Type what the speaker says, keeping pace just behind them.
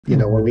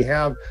When we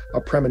have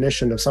a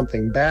premonition of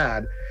something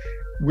bad,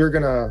 we're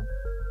going to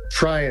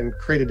try and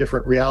create a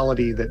different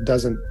reality that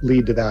doesn't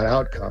lead to that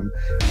outcome.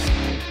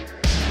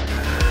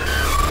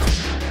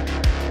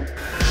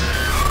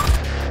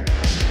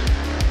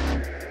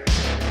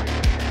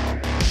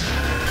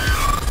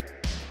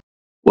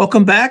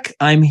 Welcome back.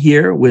 I'm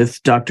here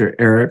with Dr.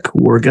 Eric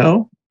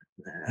Wargo.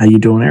 How you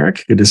doing,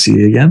 Eric? Good to see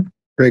you again.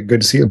 Great.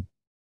 Good to see you.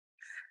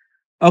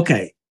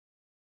 Okay.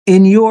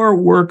 In your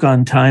work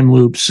on time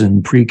loops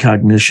and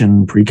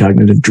precognition,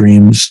 precognitive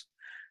dreams,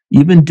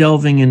 you've been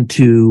delving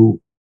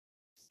into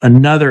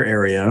another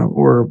area,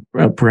 or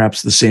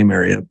perhaps the same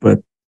area, but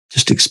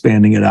just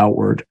expanding it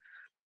outward,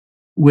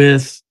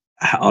 with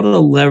how to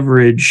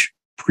leverage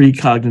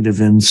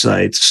precognitive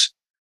insights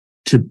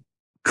to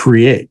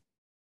create,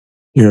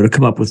 to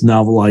come up with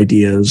novel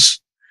ideas.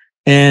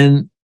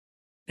 And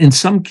in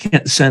some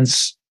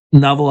sense,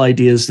 novel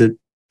ideas that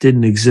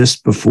didn't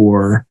exist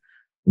before,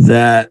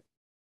 that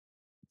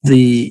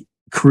the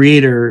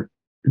creator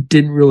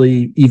didn't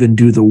really even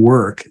do the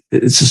work.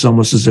 It's just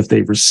almost as if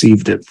they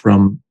received it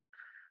from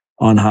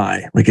on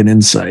high, like an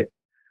insight.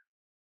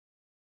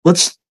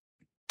 Let's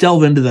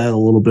delve into that a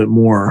little bit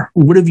more.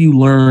 What have you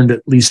learned,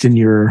 at least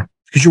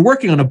because you're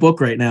working on a book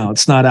right now.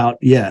 It's not out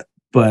yet,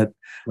 but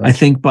right. I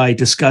think by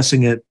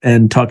discussing it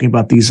and talking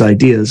about these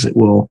ideas, it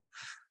will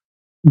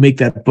make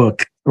that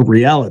book a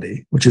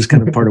reality, which is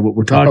kind of part of what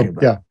we're talking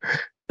about. Yeah,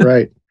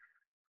 right.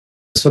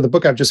 So the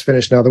book I've just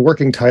finished now, the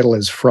working title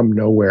is From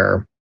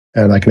Nowhere,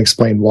 and I can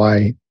explain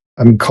why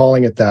I'm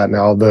calling it that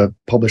now. The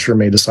publisher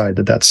may decide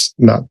that that's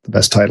not the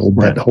best title,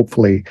 but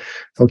hopefully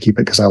they'll keep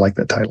it because I like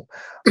that title.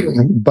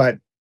 But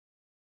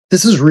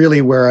this is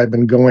really where I've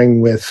been going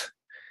with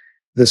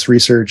this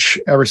research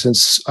ever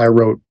since I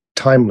wrote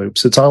Time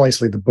Loops. It's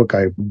honestly the book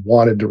I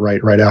wanted to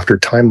write right after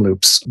Time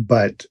Loops,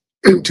 but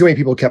too many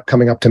people kept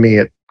coming up to me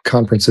at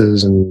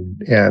conferences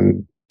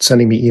and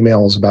sending me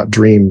emails about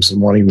dreams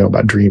and wanting to know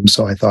about dreams.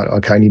 So I thought,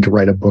 okay, I need to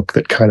write a book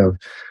that kind of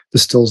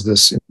distills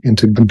this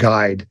into a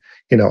guide,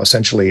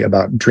 essentially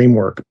about dream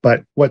work.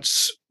 But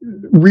what's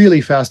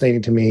really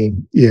fascinating to me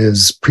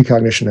is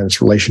precognition and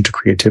its relation to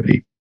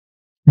creativity.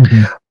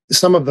 Mm-hmm.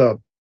 Some of the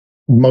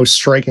most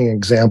striking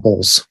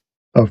examples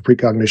of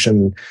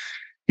precognition,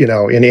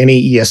 in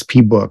any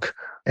ESP book,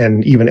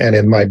 and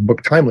in my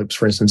book Time Loops,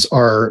 for instance,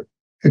 are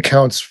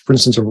accounts, for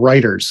instance, of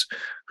writers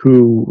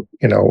who,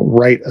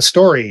 write a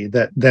story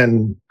that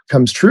then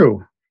comes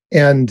true.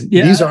 And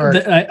these are...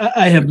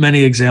 I have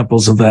many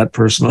examples of that,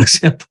 personal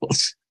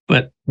examples.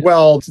 But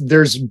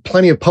there's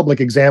plenty of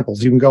public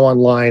examples. You can go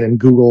online and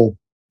Google,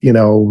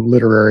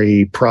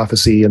 literary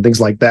prophecy and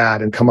things like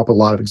that and come up with a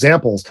lot of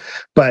examples.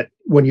 But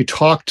when you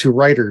talk to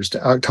writers,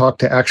 talk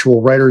to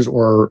actual writers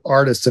or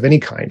artists of any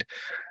kind,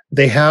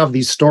 they have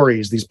these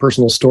stories, these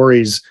personal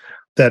stories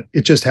that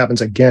it just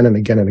happens again and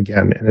again and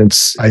again. And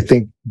it's, I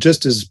think,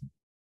 just as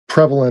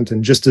prevalent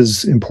and just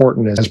as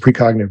important as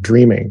precognitive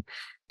dreaming.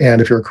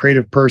 And if you're a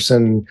creative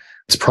person,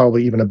 it's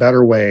probably even a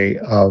better way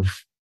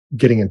of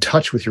getting in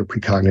touch with your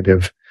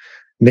precognitive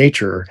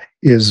nature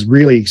is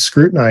really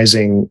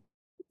scrutinizing,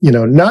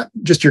 not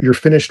just your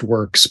finished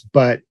works,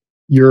 but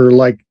your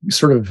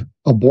sort of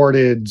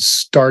aborted,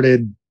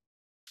 started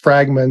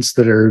fragments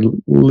that are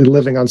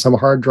living on some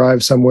hard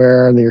drive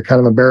somewhere and that you're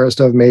kind of embarrassed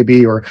of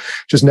maybe, or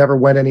just never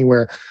went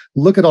anywhere.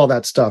 Look at all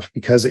that stuff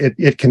because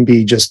it can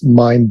be just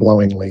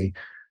mind-blowingly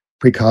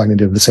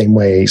precognitive the same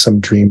way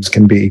some dreams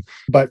can be.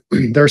 But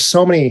there's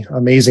so many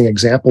amazing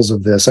examples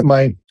of this.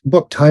 My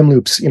book, Time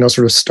Loops,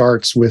 sort of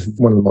starts with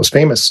one of the most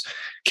famous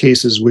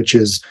cases, which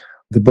is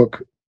the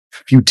book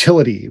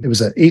Futility. It was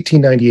an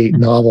 1898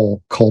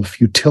 novel called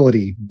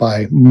Futility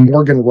by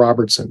Morgan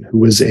Robertson, who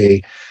was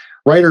a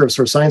writer of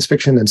sort of science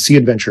fiction and sea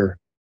adventure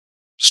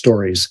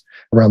stories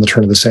around the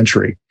turn of the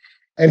century.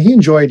 And he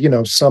enjoyed,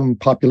 some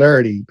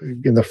popularity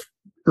in the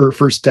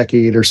first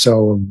decade or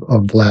so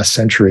of the last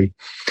century.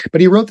 But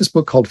he wrote this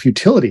book called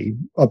Futility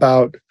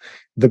about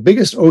the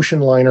biggest ocean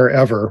liner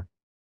ever,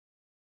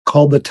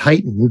 called the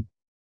Titan,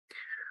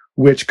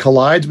 which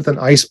collides with an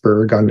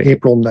iceberg on an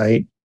April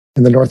night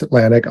in the North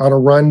Atlantic on a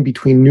run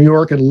between New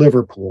York and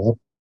Liverpool.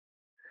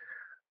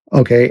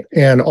 Okay,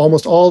 and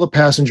almost all the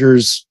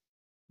passengers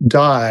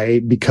die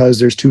because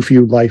there's too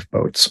few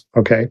lifeboats.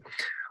 Okay.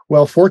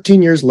 Well,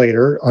 14 years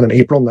later, on an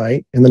April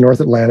night in the North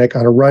Atlantic,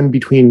 on a run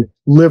between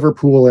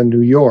Liverpool and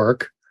New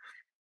York,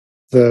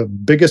 the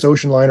biggest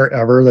ocean liner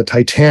ever, the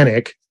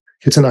Titanic,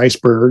 hits an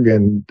iceberg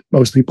and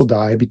most people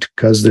die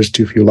because there's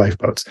too few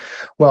lifeboats.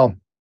 Well,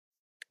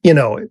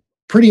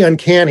 pretty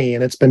uncanny,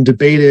 and it's been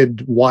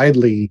debated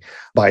widely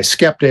by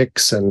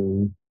skeptics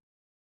and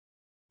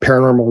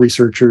paranormal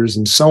researchers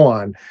and so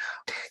on.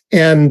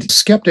 And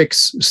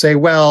skeptics say,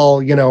 well,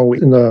 in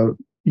the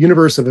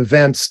universe of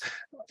events,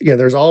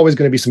 there's always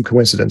going to be some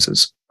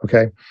coincidences.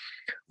 Okay.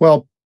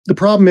 Well, the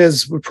problem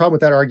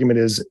with that argument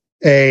is,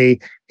 it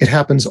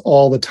happens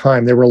all the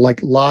time. There were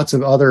lots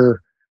of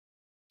other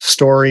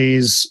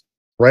stories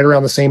right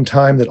around the same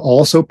time that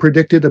also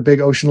predicted a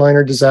big ocean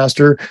liner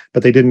disaster,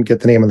 but they didn't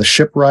get the name of the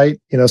ship right,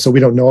 so we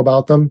don't know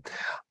about them.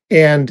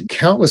 And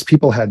countless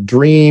people had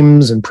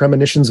dreams and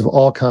premonitions of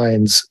all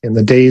kinds in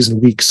the days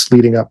and weeks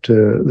leading up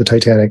to the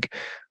Titanic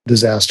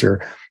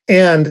disaster.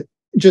 And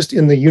just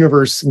in the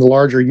universe, in the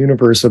larger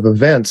universe of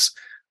events,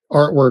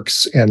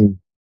 artworks and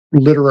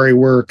literary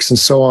works and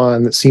so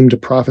on that seem to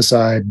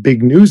prophesy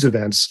big news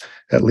events,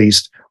 at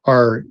least,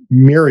 are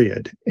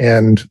myriad.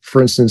 And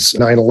for instance,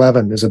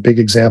 9/11 is a big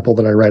example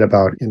that I write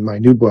about in my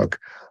new book.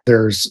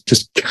 There's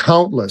just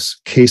countless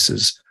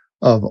cases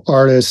of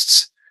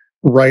artists,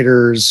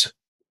 writers,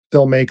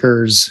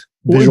 filmmakers,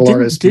 visual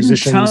artists,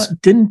 musicians.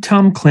 Didn't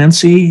Tom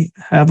Clancy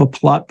have a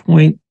plot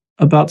point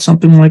about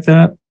something like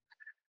that?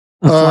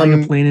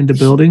 Flying a plane into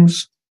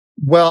buildings?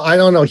 Well, I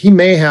don't know. He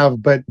may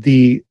have, but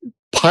the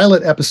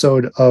pilot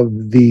episode of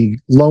the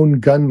Lone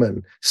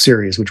Gunman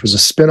series, which was a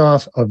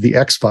spinoff of the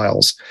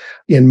X-Files,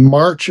 in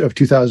March of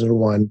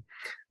 2001,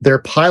 their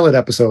pilot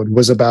episode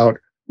was about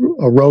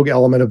a rogue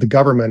element of the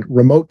government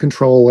remote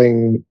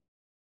controlling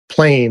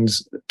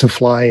planes to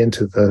fly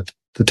into the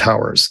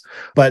towers.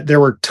 But there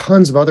were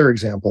tons of other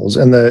examples.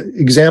 And the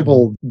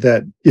example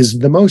that is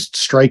the most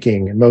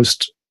striking and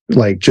most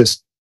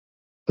just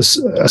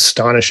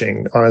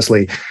astonishing,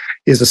 honestly,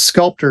 is a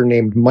sculptor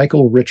named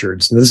Michael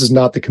Richards. And this is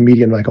not the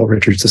comedian Michael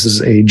Richards. This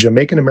is a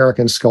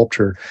Jamaican-American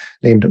sculptor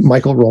named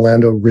Michael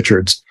Rolando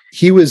Richards.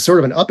 He was sort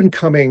of an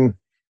up-and-coming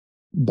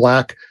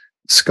Black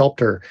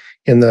sculptor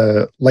in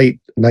the late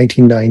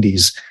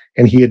 1990s.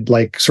 And he had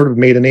sort of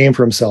made a name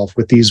for himself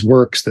with these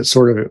works that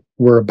sort of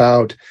were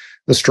about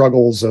the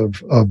struggles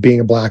of being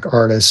a Black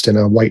artist in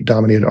a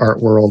white-dominated art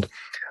world.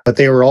 But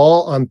they were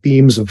all on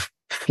themes of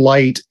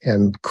flight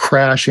and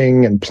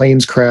crashing and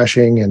planes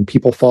crashing and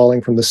people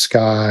falling from the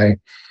sky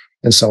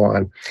and so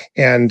on.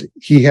 And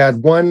he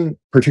had one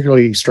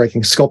particularly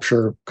striking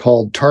sculpture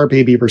called Tar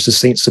Baby versus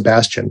Saint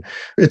Sebastian.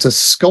 It's a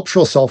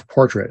sculptural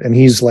self-portrait, and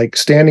he's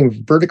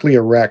standing vertically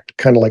erect,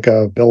 kind of like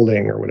a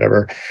building or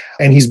whatever,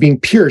 and he's being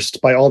pierced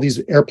by all these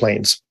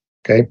airplanes,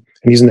 okay?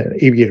 And he's in an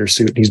aviator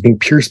suit, and he's being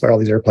pierced by all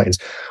these airplanes.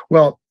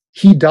 Well,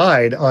 he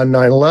died on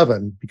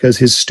 9/11 because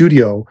his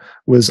studio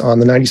was on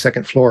the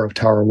 92nd floor of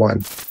Tower 1.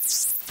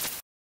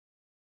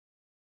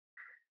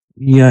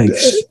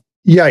 Yikes.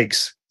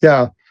 Yikes.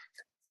 Yeah.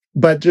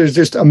 But there's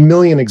just a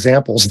million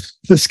examples of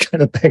this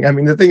kind of thing. I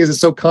mean, the thing is, it's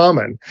so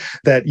common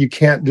that you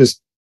can't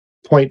just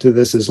point to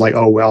this as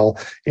oh, well,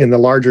 in the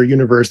larger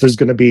universe, there's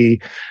going to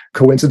be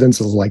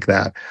coincidences like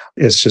that.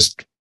 It's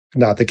just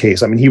not the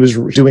case. I mean, he was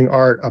doing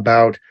art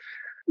about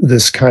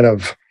this kind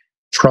of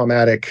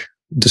traumatic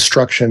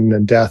destruction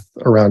and death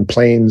around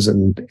planes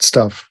and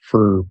stuff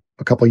for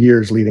a couple of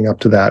years leading up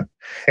to that.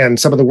 And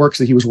some of the works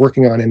that he was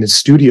working on in his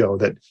studio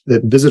that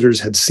visitors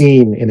had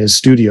seen in his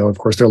studio, of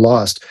course, they're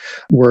lost,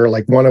 were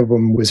one of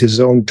them was his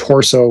own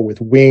torso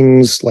with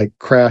wings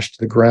crashed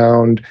to the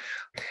ground.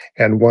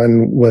 And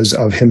one was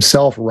of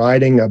himself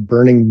riding a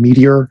burning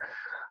meteor,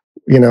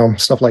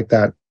 stuff like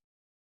that.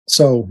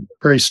 So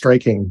very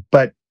striking.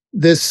 But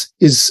this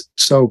is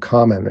so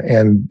common.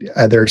 And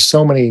there are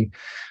so many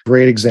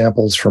great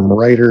examples from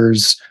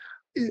writers.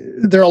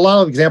 There are a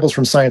lot of examples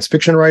from science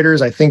fiction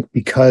writers, I think,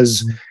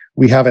 because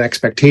we have an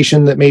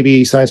expectation that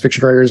maybe science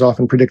fiction writers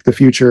often predict the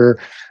future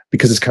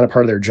because it's kind of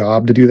part of their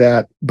job to do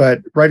that.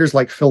 But writers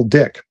like Phil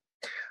Dick,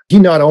 he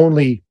not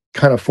only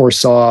kind of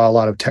foresaw a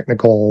lot of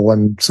technical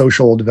and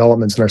social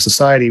developments in our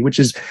society, which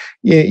is,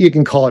 you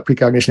can call it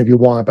precognition if you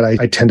want, but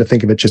I tend to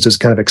think of it just as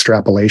kind of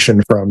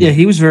extrapolation from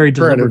he was very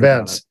current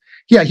events.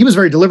 Yeah, he was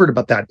very deliberate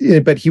about that,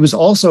 but he was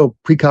also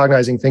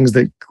precognizing things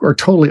that are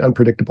totally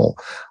unpredictable.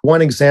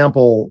 One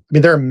example, I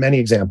mean, there are many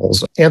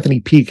examples.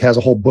 Anthony Peake has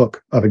a whole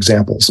book of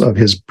examples of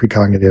his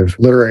precognitive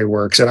literary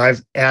works, and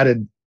I've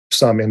added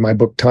some in my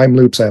book, Time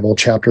Loops. I have a whole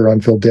chapter on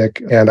Phil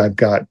Dick, and I've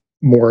got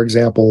more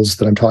examples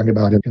that I'm talking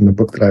about in the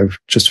book that I've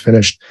just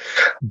finished.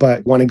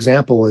 But one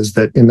example is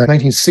that in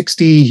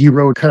 1960, he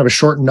wrote kind of a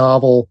short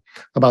novel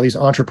about these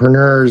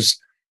entrepreneurs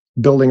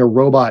building a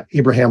robot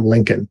Abraham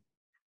Lincoln,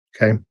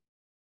 okay?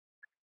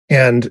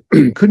 And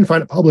couldn't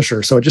find a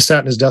publisher, so it just sat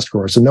in his desk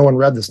drawer, so no one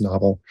read this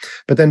novel.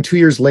 But then 2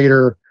 years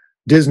later,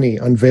 Disney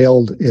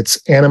unveiled its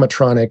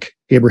animatronic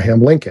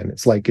Abraham Lincoln.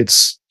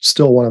 It's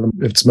still one of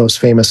its most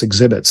famous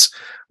exhibits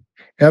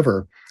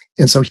ever.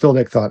 And so Phil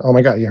Dick thought, oh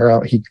my God,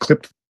 he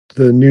clipped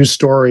the news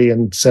story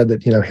and said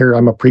that, here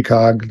I'm a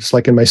precog, just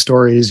like in my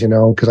stories,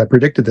 because I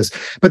predicted this.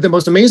 But the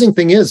most amazing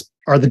thing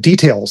are the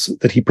details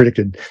that he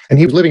predicted. And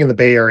he was living in the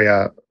Bay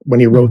Area when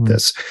he wrote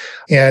this.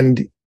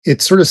 And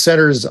it sort of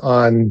centers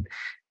on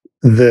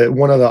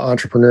one of the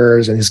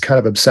entrepreneurs and his kind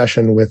of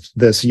obsession with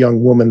this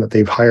young woman that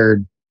they've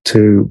hired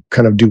to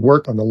kind of do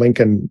work on the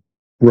Lincoln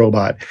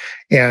robot.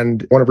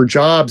 And one of her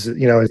jobs,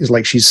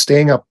 is she's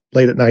staying up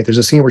late at night. There's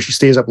a scene where she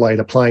stays up late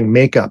applying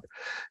makeup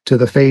to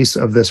the face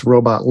of this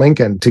robot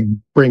Lincoln to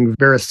bring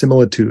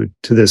verisimilitude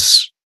to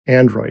this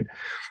android.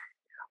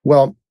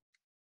 Well,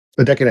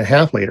 a decade and a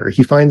half later,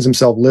 he finds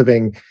himself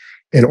living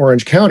in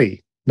Orange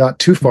County, not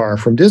too far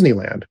from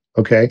Disneyland,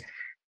 okay?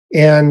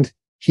 And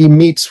he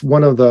meets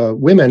one of the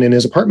women in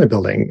his apartment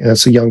building, and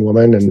it's a young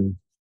woman, and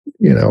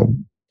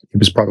he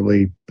was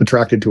probably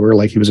attracted to her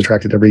like he was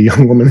attracted to every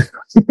young woman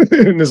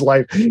in his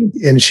life.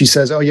 And she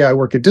says, "Oh yeah, I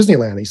work at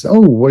Disneyland." He said, "Oh,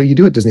 what do you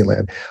do at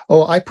Disneyland?"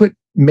 "Oh, I put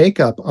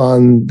makeup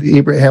on the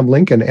Abraham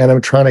Lincoln,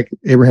 animatronic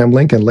Abraham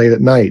Lincoln late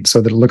at night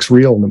so that it looks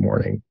real in the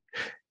morning."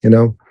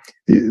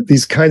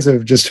 These kinds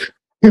of just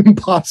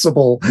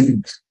impossible.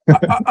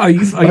 Are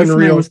you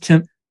familiar with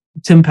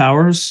Tim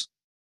Powers?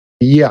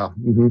 Yeah.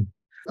 Mm-hmm.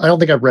 I don't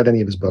think I've read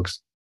any of his books.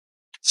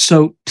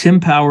 So Tim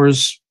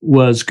Powers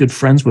was good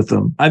friends with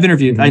him. I've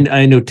interviewed,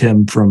 I know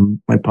Tim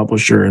from my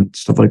publisher and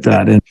stuff like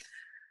that. And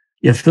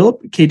yeah,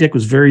 Philip K. Dick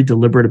was very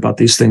deliberate about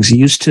these things. He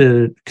used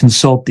to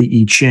consult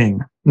the I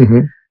Ching,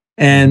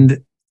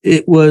 and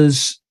it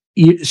was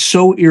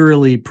so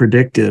eerily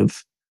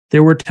predictive.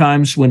 There were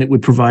times when it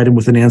would provide him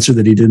with an answer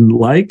that he didn't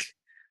like,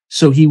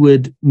 so he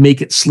would make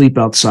it sleep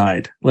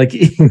outside. Like,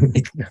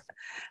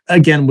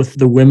 again, with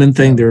the women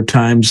thing, there are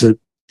times that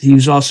he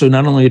was also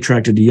not only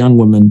attracted to young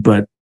women,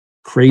 but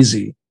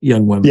crazy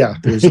young women. Yeah.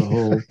 There's a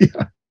whole.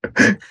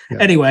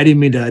 Anyway, I didn't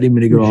mean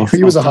to go off.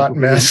 He was a hot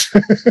mess.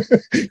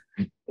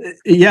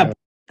 Yeah.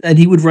 And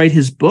he would write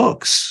his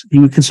books. He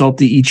would consult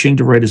the I Ching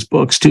to write his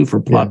books too, for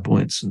plot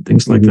points and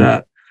things like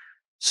that.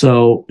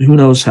 So who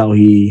knows how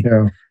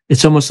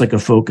it's almost like a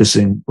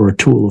focusing or a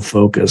tool of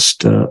focus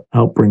to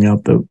help bring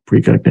out the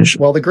precognition.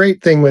 Well, the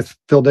great thing with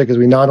Phil Dick is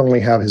we not only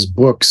have his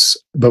books,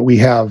 but we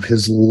have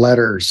his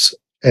letters.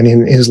 And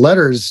in his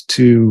letters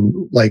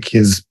to like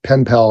his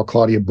pen pal,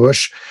 Claudia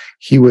Bush,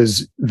 he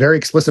was very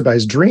explicit about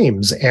his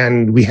dreams.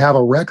 And we have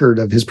a record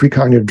of his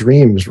precognitive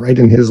dreams right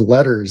in his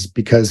letters,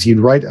 because he'd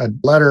write a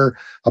letter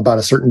about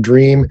a certain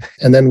dream.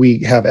 And then we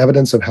have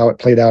evidence of how it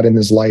played out in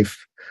his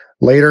life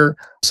later.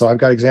 So I've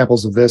got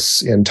examples of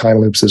this in Time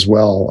Loops as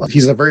well.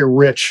 He's a very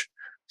rich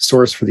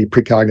source for the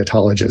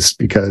precognitologist,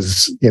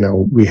 because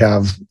we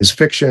have his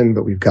fiction,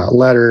 but we've got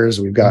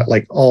letters, we've got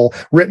like all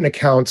written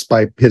accounts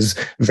by his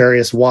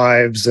various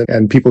wives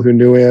and people who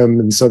knew him,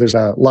 and so there's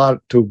a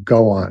lot to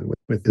go on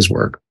with his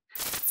work.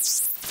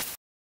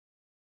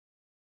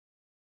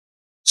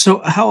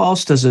 So how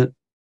else does it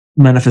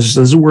manifest?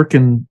 Does it work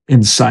in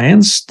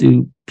science?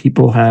 Do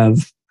people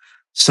have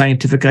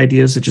scientific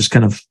ideas that just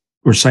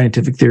or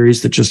scientific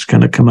theories that just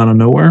kind of come out of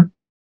nowhere?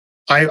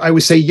 I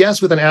would say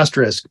yes, with an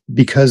asterisk,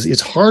 because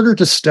it's harder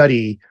to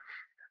study.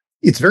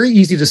 It's very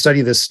easy to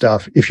study this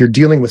stuff if you're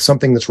dealing with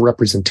something that's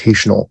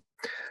representational.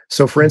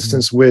 So for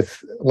instance,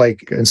 with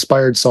like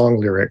inspired song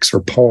lyrics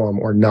or poem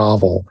or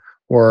novel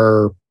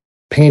or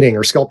painting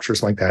or sculpture,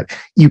 something like that,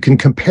 you can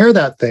compare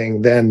that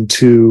thing then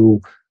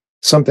to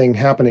something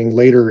happening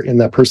later in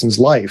that person's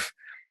life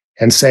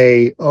and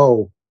say,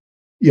 the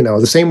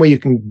same way you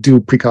can do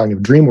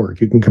precognitive dream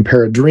work, you can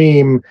compare a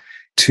dream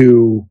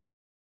to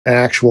an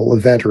actual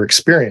event or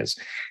experience.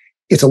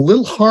 It's a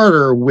little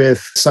harder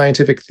with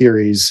scientific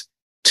theories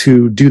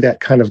to do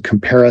that kind of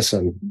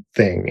comparison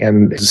thing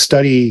and to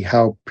study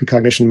how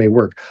precognition may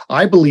work.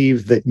 I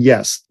believe that,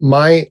 yes,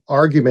 my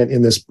argument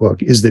in this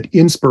book is that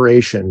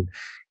inspiration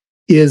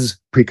is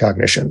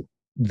precognition,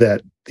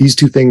 that these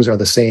two things are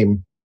the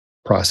same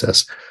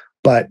process,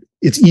 but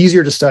it's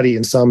easier to study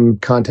in some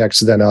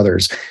contexts than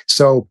others.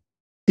 So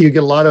you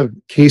get a lot of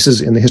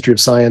cases in the history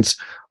of science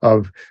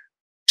of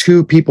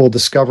two people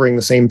discovering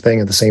the same thing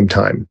at the same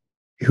time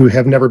who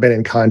have never been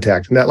in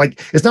contact. And that,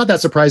 it's not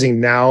that surprising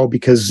now,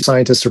 because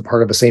scientists are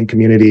part of the same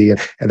community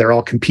and they're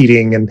all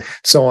competing and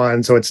so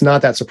on. So it's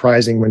not that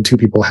surprising when two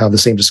people have the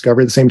same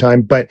discovery at the same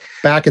time. But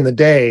back in the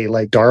day,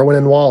 like Darwin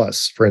and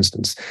Wallace, for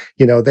instance,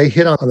 they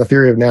hit on the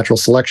theory of natural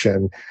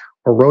selection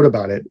or wrote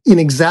about it in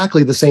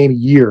exactly the same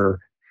year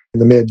in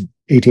the mid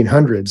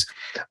 1800s.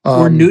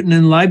 Or Newton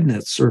and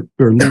Leibniz or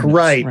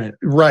Leibniz.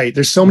 Right.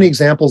 There's so many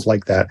examples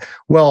like that.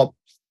 Well,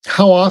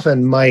 how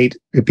often might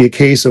it be a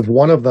case of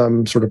one of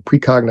them sort of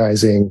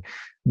precognizing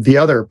the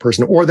other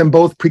person, or them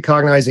both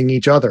precognizing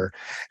each other?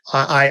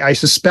 I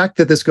suspect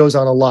that this goes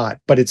on a lot,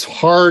 but it's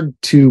hard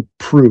to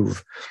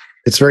prove.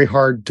 It's very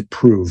hard to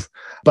prove.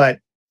 But,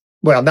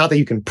 well, not that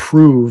you can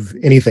prove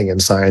anything in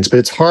science, but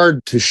it's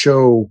hard to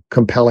show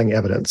compelling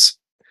evidence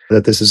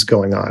that this is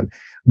going on.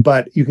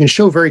 But you can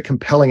show very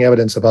compelling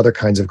evidence of other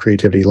kinds of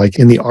creativity, like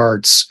in the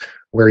arts,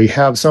 where you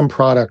have some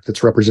product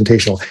that's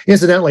representational.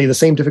 Incidentally, the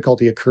same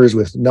difficulty occurs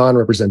with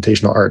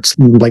non-representational arts,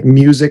 like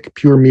music,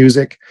 pure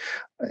music,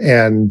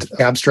 and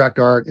abstract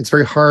art. It's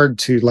very hard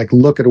to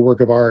look at a work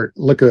of art,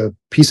 look at a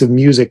piece of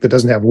music that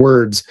doesn't have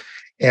words,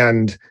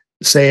 and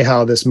say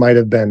how this might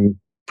have been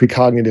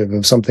precognitive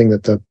of something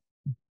that the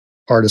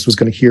artist was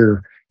going to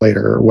hear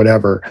later or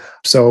whatever.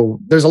 So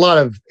there's a lot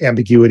of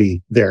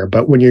ambiguity there.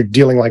 But when you're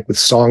dealing with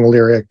song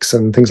lyrics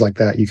and things like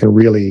that, you can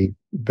really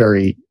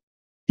very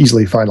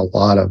easily find a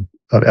lot of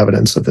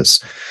evidence of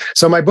this.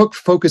 So my book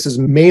focuses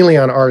mainly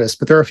on artists,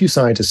 but there are a few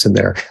scientists in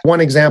there. One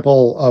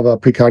example of a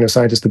precognitive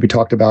scientist that we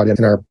talked about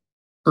in our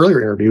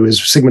earlier interview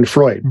is Sigmund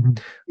Freud.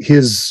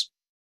 His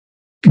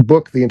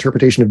book, The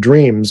Interpretation of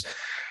Dreams,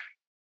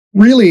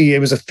 really, it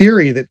was a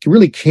theory that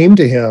really came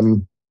to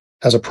him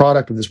as a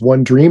product of this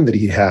one dream that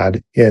he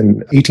had in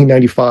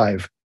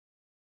 1895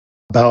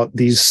 about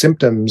these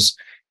symptoms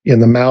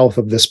in the mouth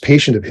of this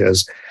patient of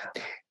his.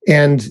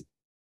 And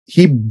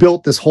he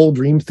built this whole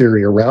dream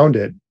theory around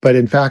it. But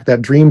in fact,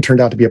 that dream turned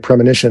out to be a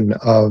premonition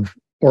of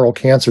oral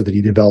cancer that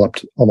he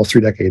developed almost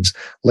 3 decades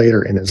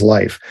later in his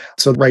life.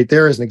 So right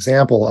there is an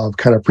example of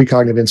kind of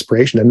precognitive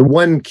inspiration. And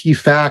one key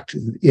fact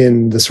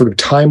in the sort of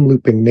time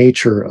looping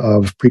nature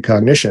of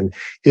precognition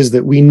is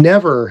that we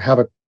never have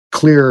a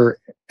clear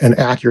and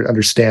accurate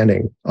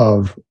understanding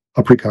of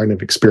a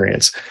precognitive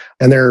experience.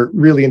 And there are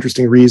really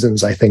interesting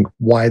reasons, I think,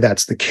 why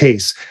that's the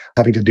case,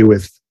 having to do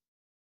with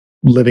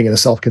living in a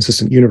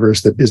self-consistent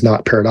universe that is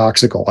not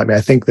paradoxical. I mean,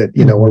 I think that,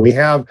 when we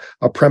have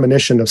a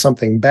premonition of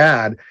something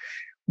bad,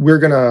 we're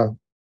going to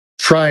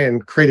try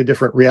and create a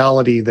different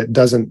reality that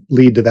doesn't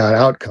lead to that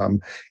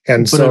outcome.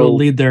 And but it'll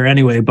lead there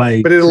anyway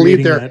but it'll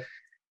lead there.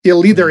 It'll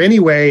lead there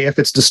anyway if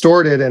it's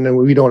distorted and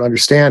we don't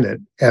understand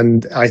it.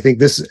 And I think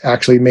this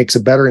actually makes a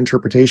better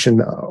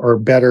interpretation or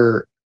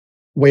better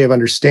way of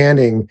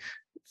understanding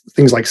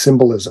things like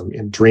symbolism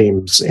in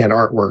dreams and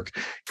artwork.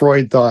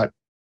 Freud thought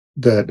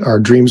that our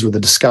dreams were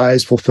the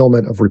disguised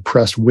fulfillment of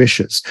repressed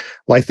wishes.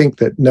 Well, I think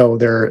that no,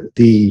 they're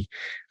the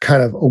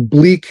kind of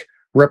oblique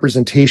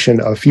representation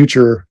of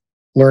future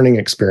learning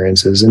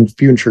experiences and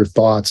future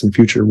thoughts and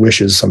future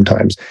wishes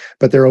sometimes,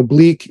 but they're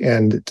oblique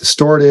and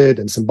distorted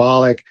and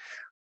symbolic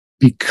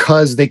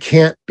because they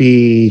can't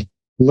be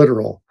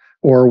literal,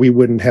 or we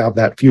wouldn't have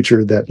that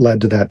future that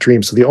led to that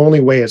dream. So the only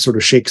way it sort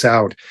of shakes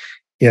out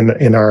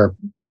in our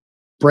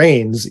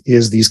brains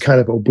is these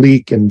kind of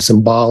oblique and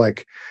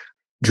symbolic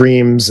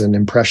dreams and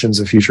impressions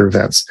of future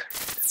events.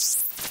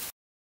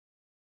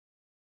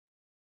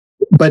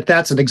 But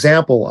that's an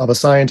example of a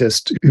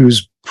scientist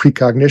whose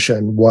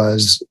precognition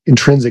was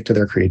intrinsic to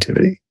their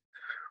creativity.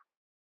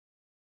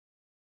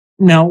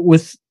 Now,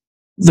 with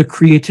the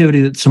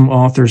creativity that some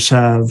authors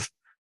have,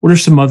 what are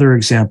some other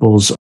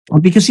examples?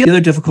 Because the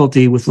other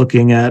difficulty with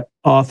looking at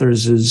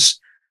authors is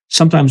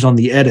sometimes on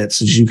the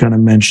edits, as you kind of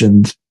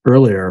mentioned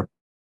earlier.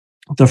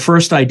 The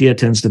first idea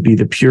tends to be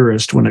the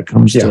purest when it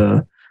comes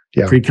to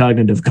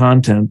precognitive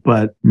content,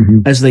 but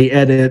as they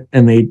edit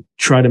and they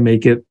try to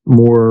make it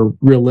more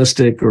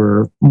realistic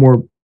or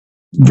more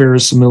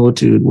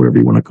verisimilitude, whatever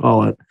you want to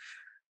call it,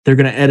 they're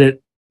going to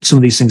edit some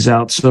of these things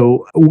out.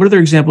 So what other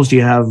examples do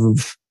you have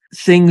of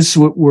things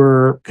that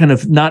were kind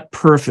of not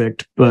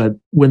perfect, but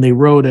when they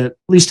wrote it, at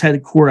least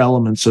had core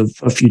elements of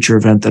a future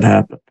event that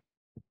happened?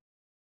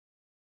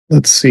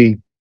 Let's see.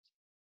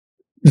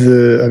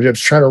 I'm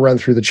just trying to run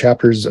through the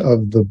chapters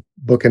of the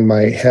book in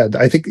my head.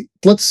 I think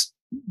let's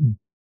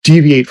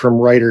deviate from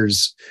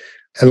writers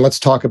and let's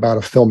talk about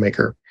a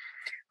filmmaker.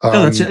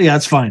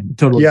 That's fine.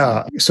 Totally.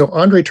 Yeah. So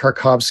Andrei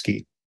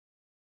Tarkovsky,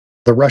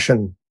 the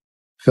Russian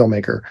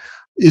filmmaker,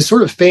 is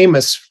sort of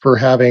famous for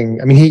having,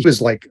 he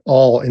was like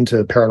all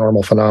into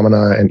paranormal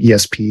phenomena and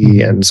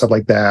ESP and stuff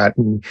like that.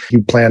 And he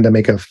planned to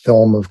make a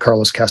film of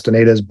Carlos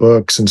Castaneda's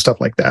books and stuff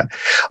like that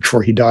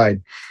before he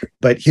died.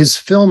 But his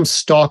film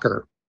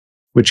Stalker,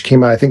 which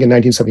came out, I think, in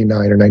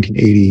 1979 or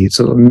 1980, it's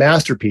a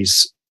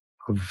masterpiece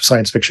of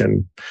science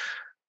fiction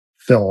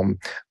film,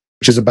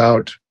 which is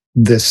about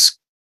this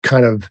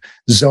kind of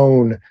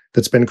zone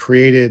that's been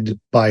created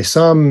by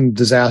some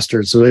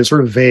disaster. So it's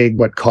sort of vague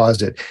what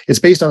caused it. It's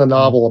based on a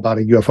novel about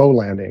a UFO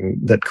landing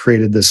that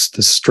created this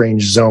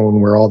strange zone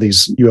where all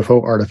these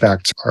UFO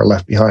artifacts are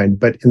left behind.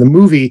 But in the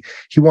movie,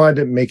 he wanted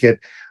to make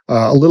it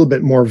a little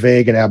bit more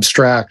vague and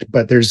abstract,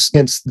 but there's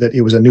hints that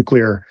it was a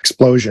nuclear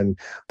explosion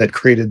that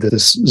created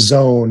this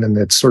zone, and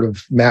it's sort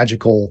of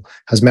magical,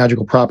 has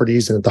magical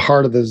properties. And at the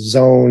heart of the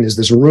zone is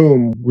this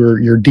room where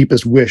your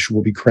deepest wish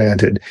will be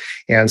granted.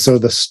 And so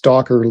the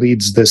stalker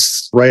leads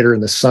this writer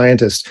and the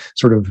scientist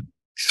sort of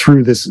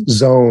through this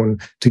zone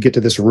to get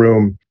to this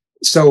room.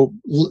 So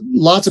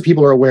lots of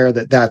people are aware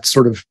that that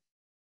sort of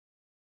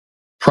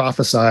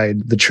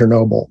prophesied the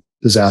Chernobyl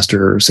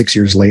disaster 6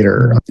 years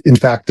later. In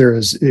fact,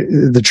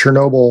 the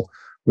Chernobyl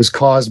was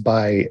caused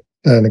by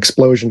an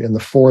explosion in the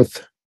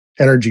fourth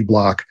energy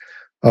block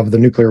of the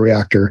nuclear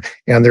reactor.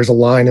 And there's a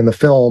line in the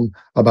film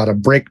about a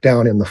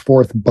breakdown in the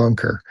fourth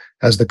bunker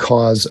as the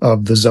cause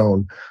of the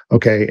zone.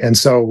 Okay. And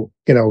so,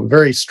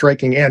 very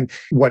striking. And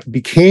what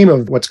became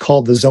of what's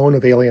called the zone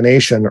of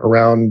alienation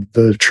around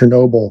the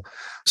Chernobyl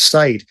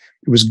site,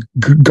 it was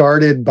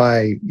guarded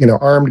by,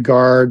 armed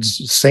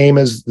guards, same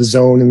as the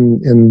zone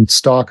in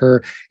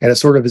Stalker. And it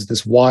sort of is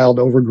this wild,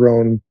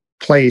 overgrown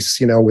place,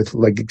 with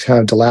like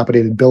kind of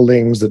dilapidated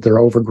buildings that they're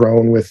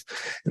overgrown with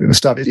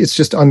stuff. It's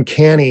just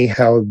uncanny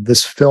how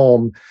this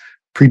film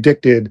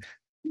predicted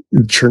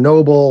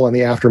Chernobyl and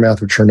the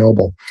aftermath of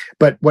Chernobyl.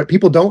 But what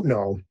people don't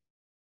know,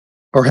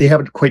 or they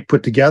haven't quite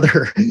put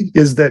together,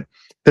 is that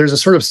there's a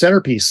sort of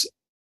centerpiece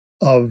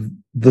of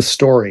the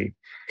story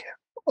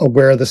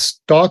where the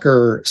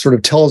stalker sort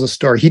of tells a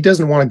story. He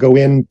doesn't want to go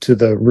into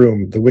the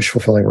room, the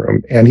wish-fulfilling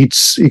room, and he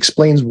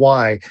explains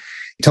why.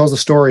 He tells the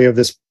story of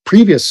this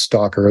previous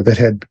stalker that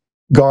had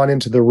gone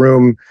into the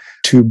room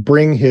to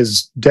bring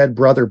his dead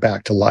brother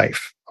back to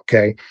life,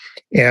 okay?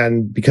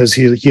 And because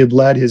he had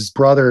led his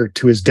brother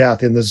to his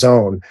death in the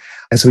zone.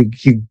 And so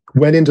he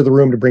went into the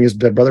room to bring his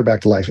dead brother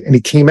back to life, and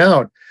he came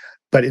out,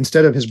 but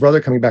instead of his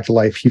brother coming back to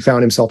life, he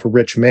found himself a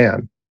rich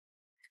man.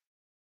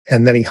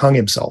 And then he hung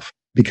himself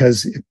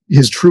because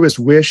his truest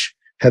wish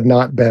had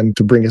not been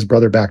to bring his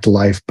brother back to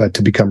life, but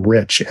to become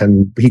rich.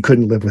 And he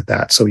couldn't live with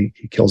that. So he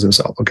kills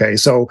himself. Okay.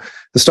 So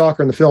the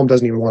stalker in the film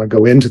doesn't even want to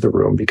go into the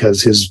room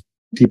because his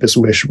deepest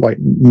wish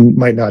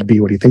might not be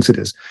what he thinks it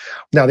is.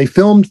 Now, they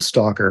filmed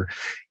Stalker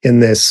in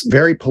this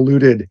very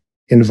polluted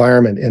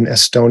environment in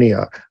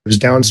Estonia. It was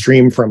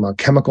downstream from a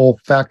chemical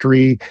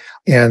factory,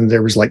 and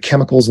there was like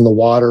chemicals in the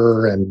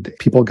water, and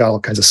people got all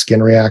kinds of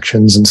skin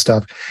reactions and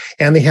stuff.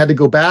 And they had to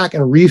go back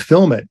and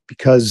refilm it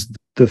because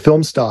the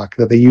film stock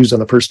that they used on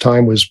the first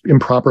time was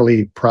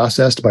improperly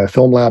processed by a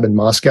film lab in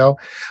Moscow.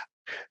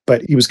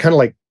 But he was kind of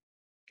like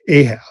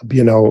Ahab,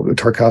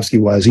 Tarkovsky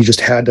was. He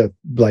just had to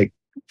like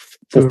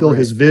fulfill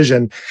his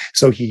vision.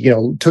 So he,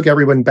 took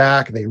everyone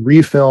back, and they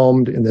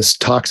refilmed in this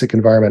toxic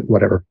environment,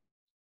 whatever.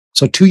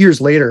 So 2 years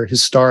later,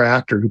 his star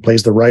actor who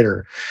plays the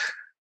writer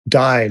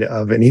died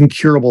of an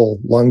incurable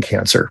lung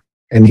cancer.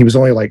 And he was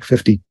only like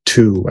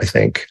 52, I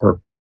think, or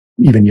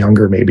even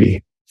younger,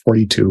 maybe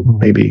 42,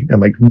 maybe.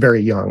 And like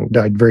very young,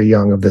 died very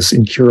young of this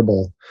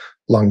incurable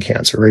lung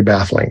cancer, very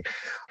baffling.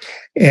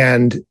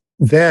 And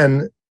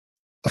then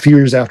a few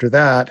years after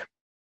that,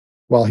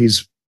 while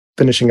he's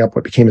finishing up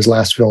what became his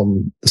last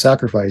film, The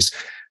Sacrifice,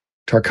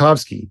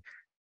 Tarkovsky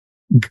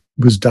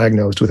was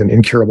diagnosed with an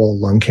incurable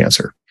lung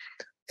cancer.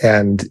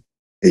 And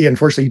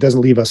unfortunately, he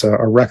doesn't leave us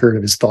a record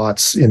of his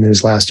thoughts in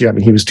his last year. I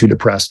mean, he was too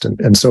depressed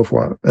and so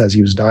forth as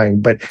he was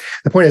dying. But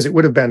the point is, it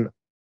would have been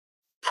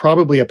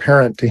probably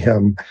apparent to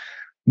him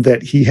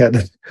that he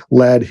had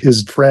led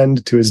his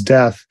friend to his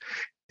death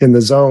in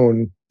the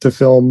zone to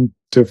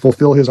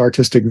fulfill his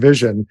artistic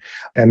vision,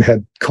 and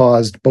had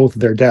caused both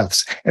of their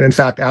deaths. And in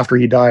fact, after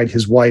he died,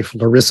 his wife,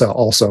 Larissa,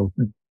 also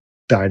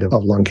died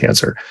of lung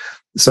cancer.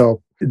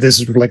 So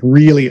this is like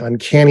really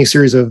uncanny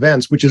series of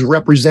events, which is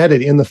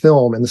represented in the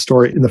film and the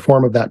story in the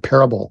form of that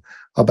parable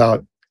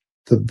about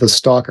the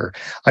stalker.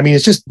 I mean,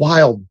 it's just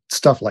wild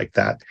stuff like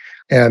that.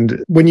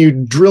 And when you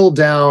drill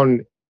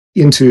down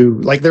into,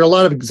 like, there are a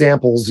lot of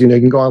examples, you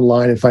can go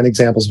online and find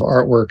examples of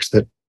artworks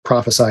that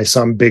prophesy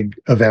some big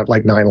event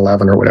like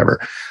 9/11 or whatever.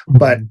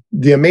 But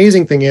the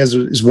amazing thing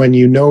is when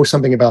you know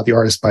something about the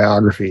artist's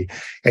biography,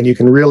 and you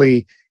can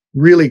really,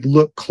 really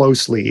look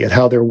closely at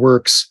how their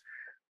works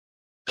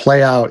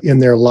play out in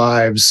their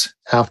lives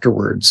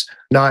afterwards,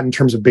 not in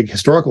terms of big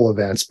historical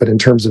events, but in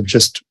terms of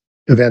just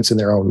events in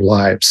their own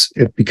lives.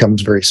 It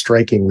becomes very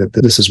striking that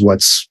this is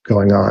what's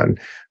going on,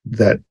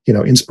 that,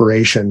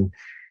 inspiration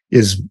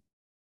is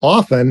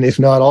often, if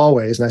not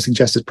always, and I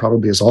suggest it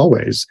probably is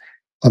always,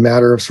 a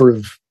matter of sort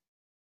of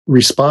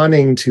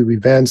responding to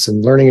events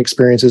and learning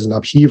experiences and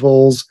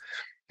upheavals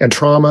and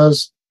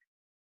traumas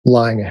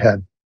lying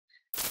ahead.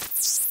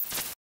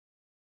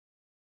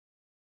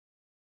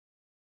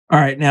 All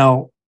right.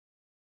 Now,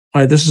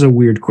 this is a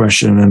weird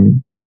question.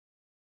 And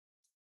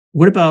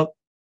what about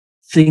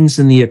things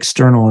in the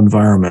external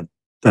environment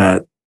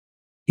that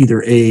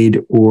either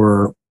aid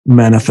or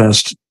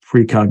manifest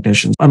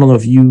precognition? I don't know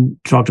if you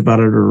talked about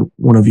it or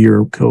one of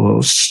your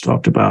co-hosts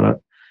talked about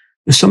it.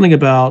 There's something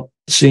about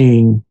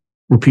seeing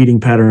repeating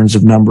patterns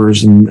of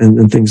numbers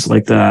and things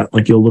like that.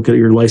 Like, you'll look at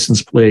your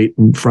license plate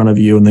in front of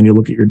you, and then you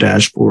look at your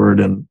dashboard,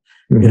 and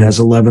it has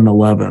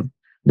 1111.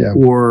 Yeah.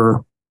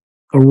 Or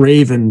a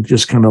raven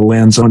just kind of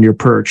lands on your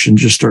perch and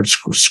just starts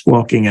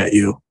squawking at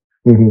you.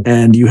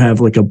 And you have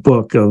like a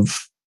book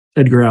of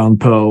Edgar Allan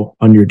Poe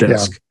on your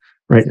desk,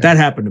 right? Yeah. That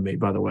happened to me,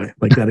 by the way,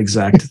 like that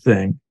exact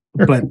thing.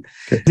 But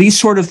these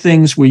sort of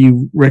things where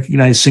you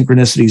recognize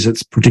synchronicities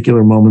at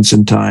particular moments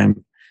in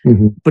time,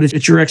 but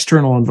it's your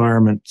external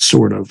environment,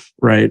 sort of,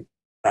 right?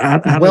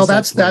 Well,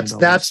 that's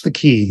the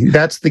key.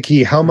 That's the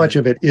key. How much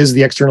of it is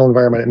the external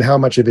environment, and how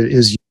much of it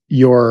is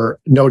your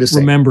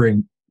noticing,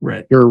 remembering?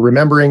 Right. You're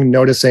remembering,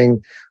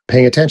 noticing,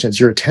 paying attention.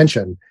 It's your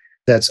attention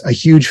that's a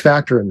huge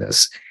factor in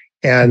this.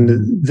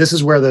 And this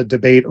is where the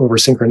debate over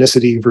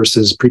synchronicity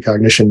versus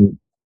precognition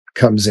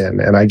comes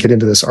in. And I get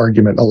into this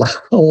argument a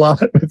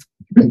lot.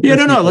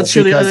 Let's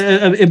really,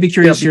 I'd be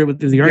curious here with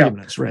the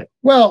arguments, right?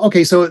 Well,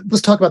 okay, so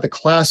let's talk about the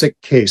classic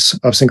case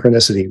of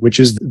synchronicity, which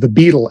is the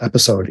beetle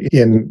episode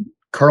in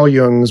Carl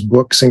Jung's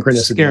book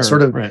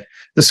Synchronicity. Right.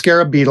 The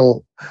scarab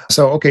beetle.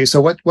 So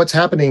what's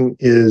happening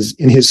is,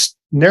 in his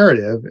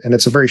narrative, and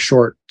it's a very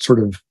short sort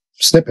of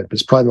snippet, but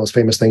it's probably the most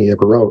famous thing he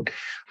ever wrote.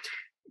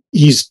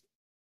 He's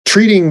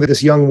treating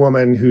this young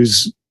woman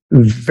who's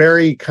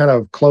very kind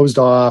of closed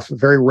off,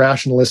 very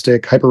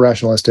rationalistic,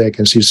 hyper-rationalistic,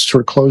 and she's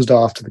sort of closed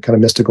off to the kind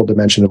of mystical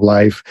dimension of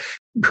life.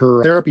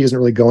 Her therapy isn't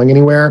really going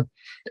anywhere,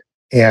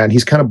 and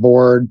he's kind of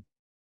bored,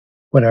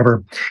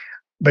 whatever.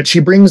 But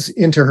she brings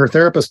into her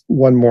therapist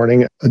one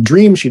morning a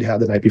dream she'd had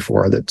the night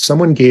before, that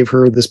someone gave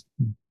her this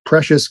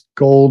precious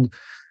gold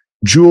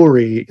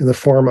jewelry in the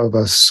form of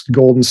a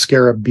golden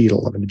scarab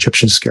beetle, of an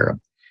Egyptian scarab.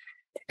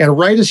 And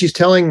right as she's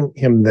telling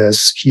him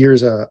this, he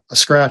hears a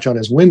scratch on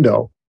his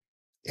window,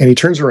 and he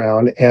turns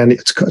around, and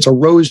it's a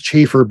rose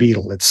chafer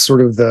beetle. It's sort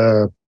of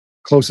the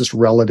closest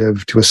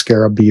relative to a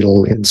scarab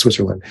beetle in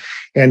Switzerland.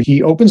 And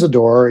he opens the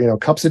door,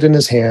 cups it in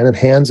his hand and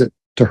hands it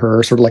to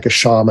her, sort of like a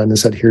shaman, and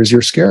said, "Here's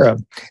your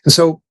scarab." And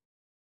so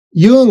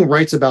Jung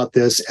writes about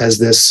this as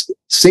this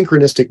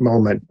synchronistic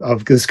moment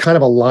of this kind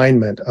of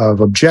alignment of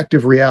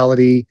objective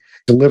reality,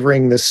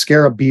 delivering this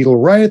scarab beetle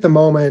right at the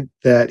moment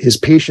that his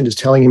patient is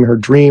telling him her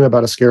dream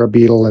about a scarab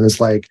beetle. And it's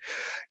like,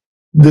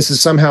 this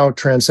is somehow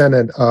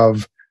transcendent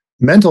of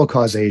mental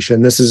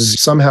causation. This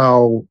is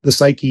somehow the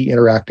psyche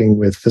interacting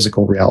with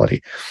physical reality.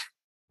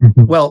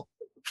 Mhm. Well,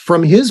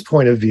 from his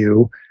point of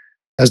view,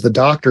 as the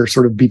doctor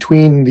sort of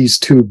between these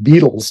two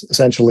beetles,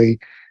 essentially,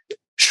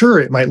 sure,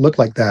 it might look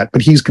like that,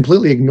 but he's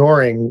completely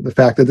ignoring the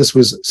fact that this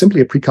was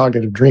simply a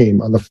precognitive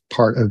dream on the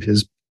part of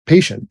his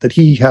patient, that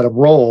he had a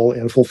role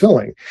in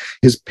fulfilling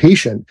his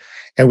patient.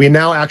 And we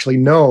now actually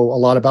know a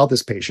lot about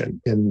this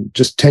patient. And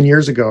just 10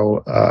 years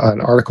ago,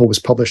 an article was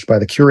published by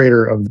the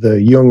curator of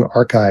the Jung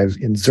archive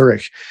in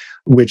Zurich,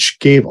 which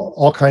gave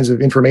all kinds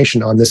of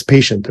information on this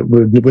patient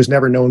that was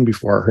never known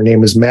before. Her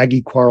name was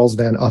Maggie Quarles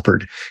van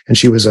Uppert, and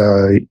she was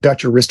a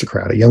Dutch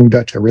aristocrat, a young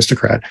Dutch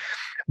aristocrat.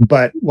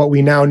 But what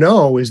we now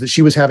know is that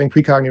she was having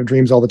precognitive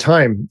dreams all the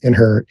time in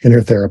her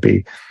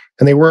therapy.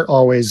 And they weren't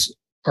always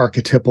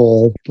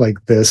archetypal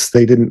like this.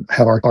 They didn't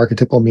have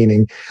archetypal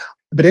meaning.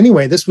 But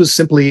anyway, this was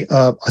simply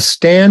a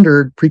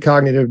standard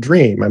precognitive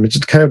dream. I mean,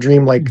 just kind of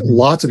dream like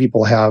lots of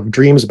people have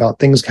dreams about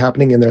things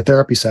happening in their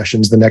therapy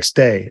sessions the next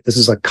day. This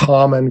is a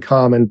common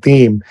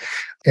theme.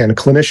 And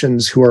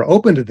clinicians who are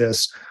open to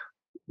this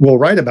will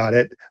write about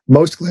it.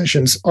 Most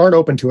clinicians aren't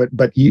open to it,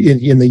 but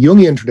in the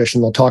Jungian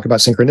tradition, they'll talk about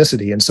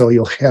synchronicity. And so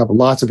you'll have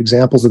lots of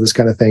examples of this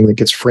kind of thing that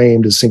gets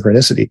framed as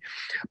synchronicity.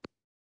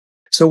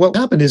 So what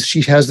happened is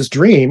she has this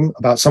dream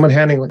about someone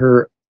handing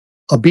her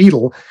a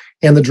beetle,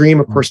 and the dream,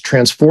 of course,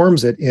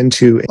 transforms it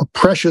into a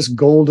precious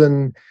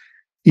golden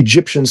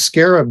Egyptian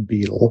scarab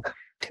beetle,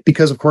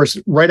 because, of course,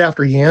 right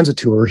after he hands it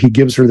to her, he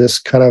gives her this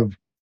kind of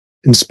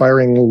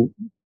inspiring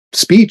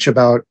speech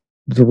about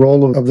the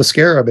role of the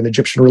scarab in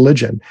Egyptian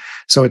religion.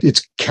 So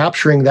it's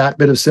capturing that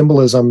bit of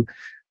symbolism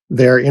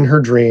there in her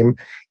dream.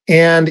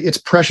 And it's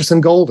precious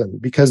and golden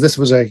because this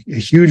was a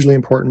hugely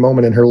important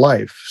moment in her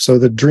life. So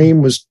the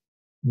dream was,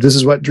 this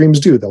is what dreams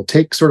do. They'll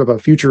take sort of a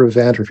future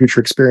event or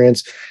future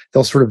experience.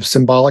 They'll sort of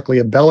symbolically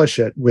embellish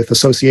it with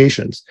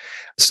associations.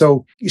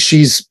 So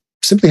she's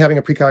simply having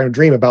a precognitive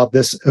dream about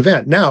this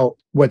event. Now,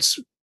 what's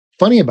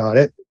funny about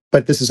it,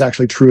 but this is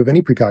actually true of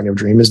any precognitive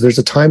dream, is there's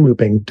a time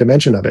looping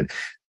dimension of it.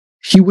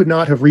 He would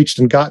not have reached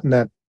and gotten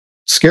that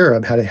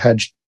scarab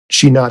had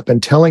she not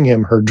been telling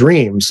him her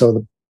dream. So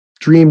the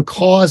dream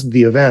caused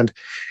the event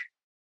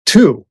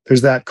too.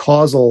 There's that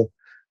causal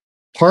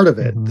part of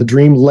it. The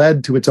dream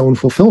led to its own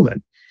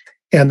fulfillment.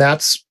 And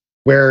that's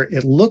where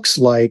it looks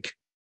like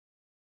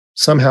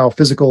somehow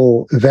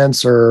physical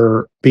events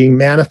are being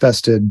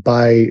manifested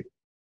by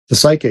the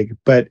psychic,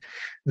 but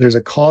there's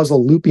a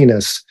causal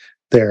loopiness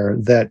there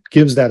that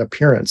gives that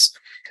appearance.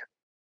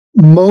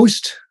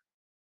 Most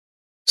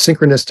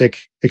synchronistic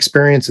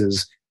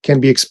experiences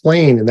can be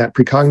explained in that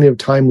precognitive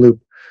time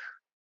loop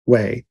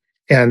way.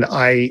 And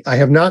I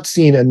have not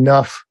seen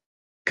enough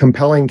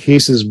compelling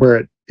cases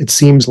where it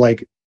seems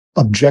like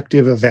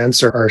objective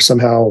events are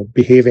somehow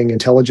behaving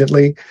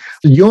intelligently.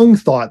 Jung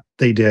thought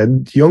they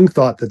did. Jung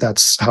thought that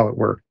that's how it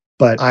worked.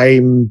 But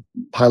I'm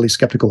highly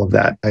skeptical of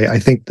that. I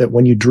think that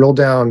when you drill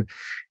down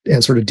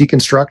and sort of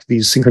deconstruct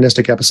these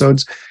synchronistic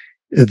episodes,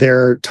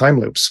 they're time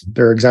loops.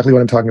 They're exactly what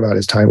I'm talking about,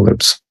 is time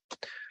loops.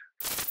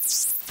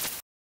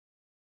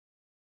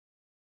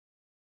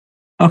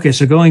 Okay,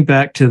 so going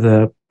back to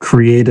the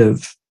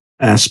creative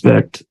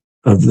aspect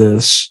of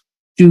this,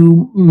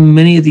 do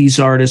many of these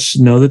artists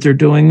know that they're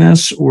doing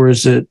this, or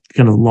is it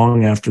kind of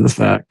long after the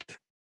fact?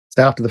 It's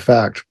after the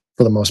fact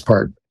for the most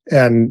part.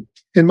 And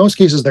in most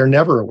cases, they're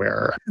never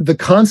aware. The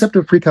concept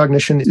of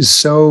precognition is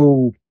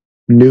so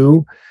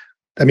new.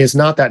 I mean, it's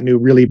not that new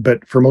really,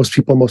 but for most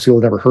people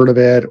have never heard of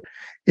it.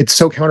 It's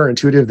so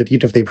counterintuitive that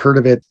even if they've heard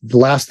of it, the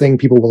last thing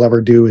people will ever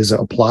do is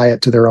apply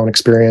it to their own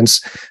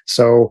experience.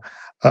 So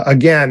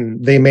again,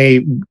 they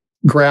may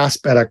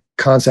grasp at a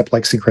concept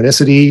like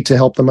synchronicity to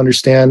help them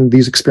understand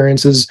these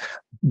experiences.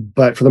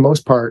 But for the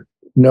most part,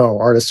 no,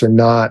 artists are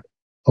not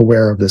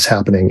aware of this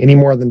happening any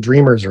more than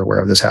dreamers are aware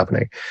of this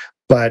happening.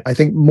 But I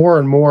think more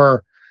and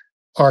more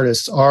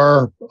artists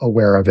are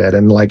aware of it.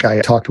 And like,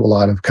 I talk to a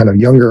lot of kind of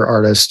younger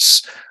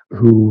artists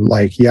who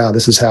like, yeah,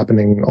 this is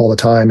happening all the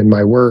time in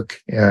my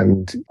work.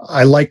 And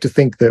I like to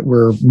think that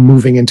we're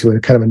moving into a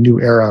kind of a new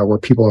era where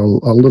people are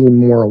a little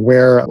more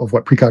aware of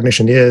what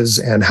precognition is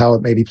and how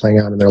it may be playing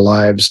out in their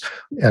lives.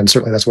 And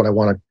certainly that's what I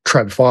want to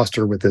try to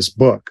foster with this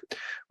book,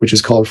 which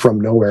is called From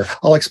Nowhere.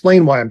 I'll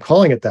explain why I'm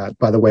calling it that,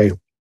 by the way.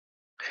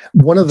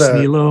 One of the ex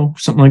nihilo,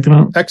 something like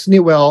that. Ex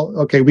nihilo. Well,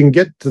 okay, we can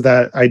get to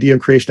that idea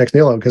of creation ex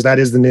nihilo because that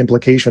is the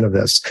implication of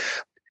this.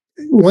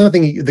 One of the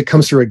things that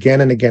comes through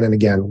again and again and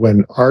again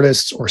when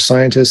artists or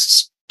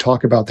scientists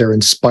talk about their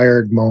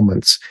inspired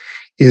moments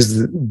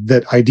is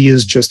that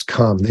ideas just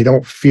come. They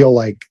don't feel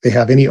like they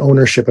have any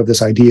ownership of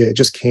this idea. It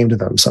just came to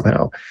them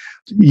somehow.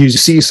 You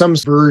see some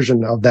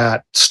version of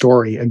that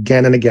story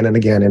again and again and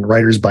again in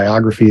writers'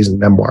 biographies and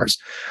memoirs.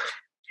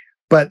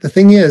 But the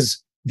thing is,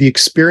 the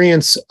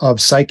experience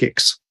of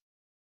psychics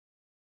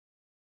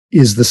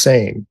is the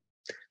same.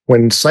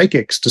 when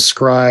psychics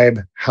describe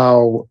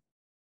how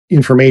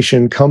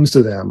information comes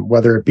to them,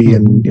 whether it be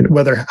in,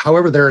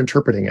 however they're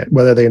interpreting it,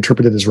 whether they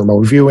interpret it as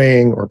remote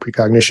viewing or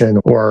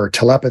precognition or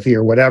telepathy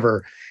or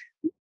whatever,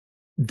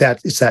 that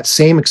it's that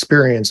same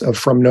experience of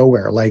from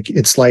nowhere. Like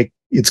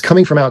it's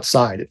coming from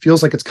outside. It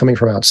feels like it's coming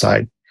from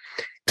outside.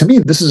 To me,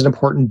 this is an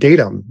important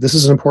datum. This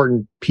is an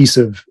important piece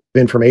of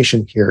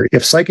information here.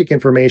 If psychic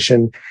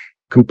information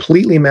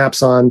completely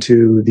maps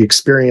onto the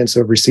experience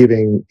of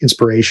receiving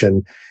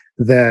inspiration,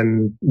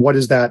 then what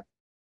is that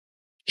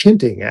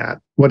hinting at?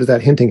 What is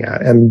that hinting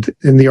at? And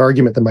in the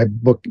argument that my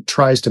book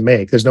tries to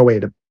make, there's no way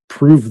to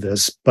prove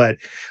this, but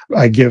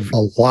I give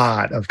a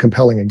lot of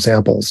compelling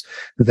examples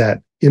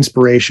that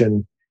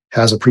inspiration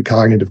has a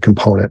precognitive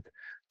component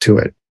to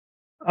it.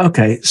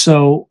 Okay,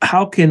 so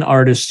how can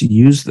artists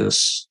use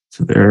this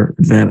to their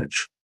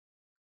advantage?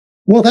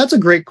 Well, that's a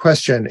great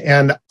question.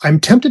 And I'm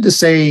tempted to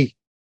say,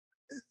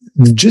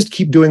 just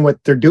keep doing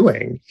what they're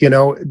doing,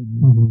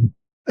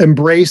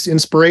 embrace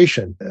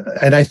inspiration.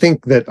 And I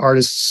think that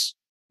artists,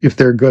 if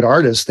they're good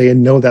artists, they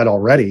know that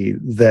already,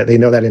 that they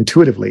know that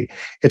intuitively.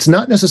 It's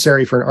not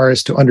necessary for an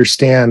artist to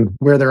understand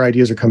where their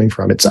ideas are coming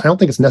from. I don't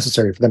think it's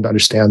necessary for them to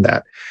understand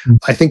that.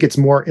 I think it's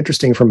more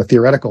interesting from a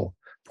theoretical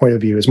point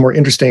of view. It's more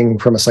interesting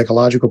from a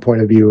psychological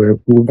point of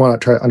view. We want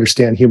to try to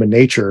understand human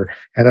nature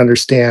and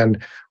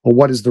understand, well,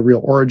 what is the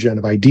real origin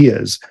of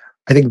ideas?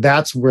 I think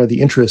that's where the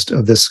interest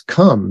of this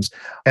comes.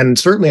 And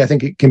certainly I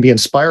think it can be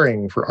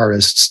inspiring for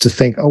artists to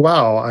think, oh,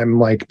 wow, I'm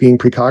like being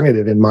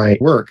precognitive in my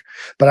work.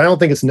 But I don't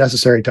think it's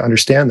necessary to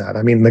understand that.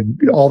 I mean,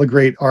 all the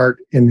great art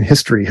in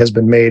history has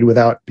been made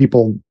without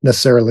people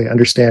necessarily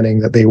understanding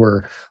that they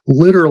were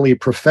literally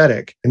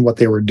prophetic in what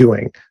they were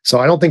doing. So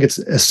I don't think it's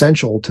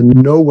essential to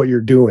know what you're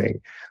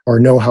doing or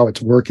know how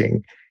it's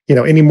working,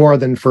 any more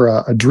than for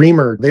a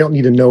dreamer. They don't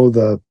need to know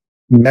the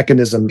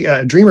mechanism.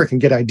 A dreamer can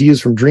get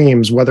ideas from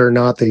dreams, whether or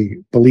not they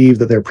believe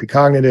that they're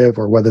precognitive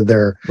or whether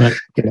they're, right,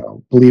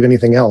 believe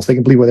anything else. They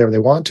can believe whatever they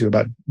want to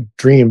about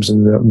dreams,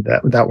 and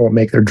that won't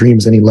make their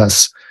dreams any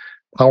less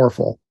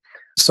powerful.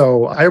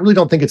 So I really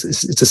don't think it's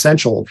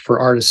essential for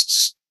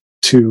artists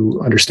to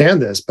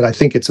understand this, but I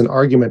think it's an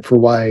argument for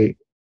why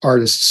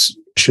artists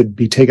should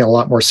be taken a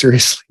lot more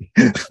seriously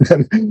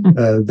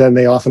than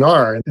they often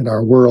are in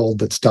our world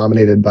that's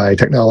dominated by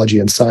technology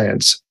and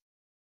science.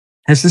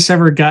 Has this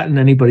ever gotten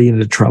anybody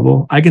into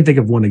trouble? I can think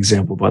of one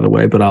example, by the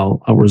way, but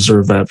I'll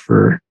reserve that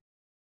for.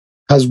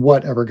 Has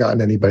what ever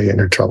gotten anybody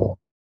into trouble?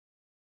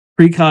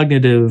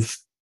 Precognitive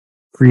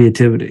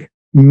creativity.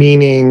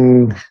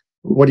 Meaning,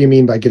 what do you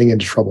mean by getting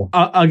into trouble?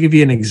 I'll give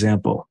you an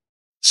example.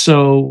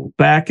 So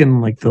back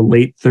in like the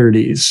late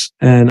 30s,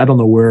 and I don't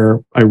know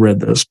where I read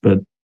this, but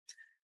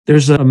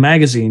there's a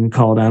magazine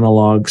called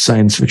Analog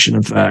Science Fiction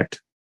and Fact.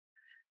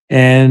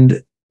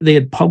 And they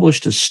had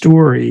published a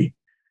story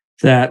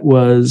that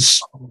was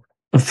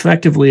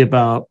effectively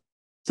about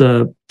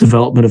the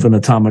development of an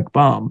atomic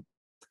bomb.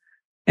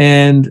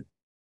 And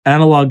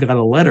Analog got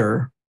a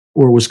letter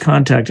or was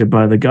contacted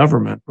by the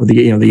government or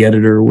the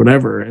editor or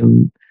whatever.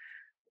 And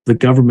the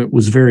government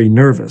was very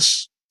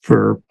nervous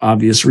for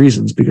obvious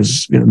reasons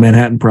because the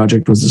Manhattan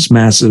Project was this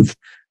massive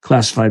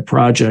classified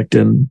project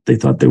and they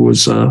thought there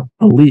was a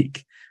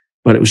leak.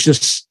 But it was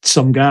just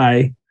some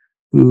guy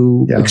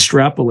who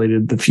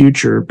extrapolated the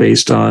future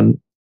based on,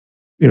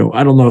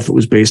 I don't know if it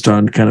was based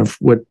on kind of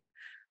what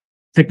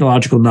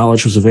technological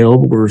knowledge was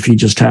available or if he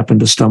just happened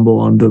to stumble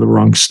onto the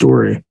wrong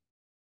story.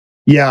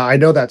 Yeah, I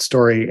know that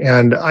story.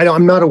 And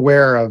I'm not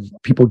aware of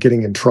people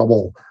getting in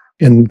trouble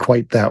in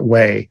quite that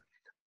way.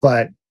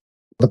 But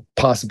the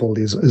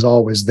possibility is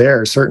always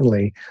there,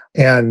 certainly.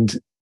 And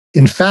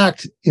in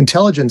fact,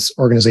 intelligence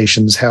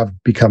organizations have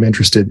become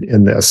interested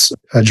in this.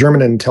 A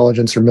German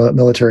intelligence or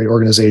military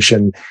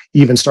organization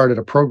even started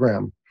a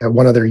program at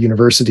one of their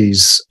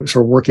universities,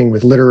 sort of working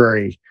with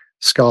literary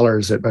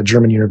scholars at a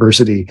German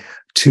university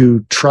to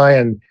try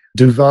and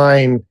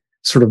divine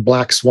sort of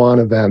black swan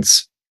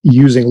events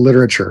using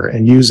literature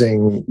and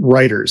using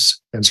writers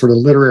and sort of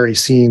literary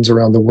scenes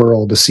around the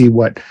world to see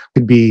what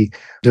could be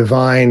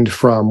divined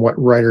from what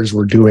writers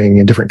were doing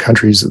in different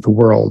countries of the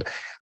world.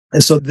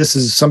 And so this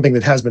is something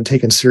that has been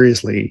taken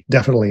seriously,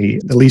 definitely,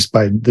 at least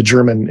by the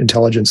German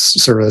intelligence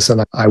service.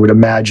 And I would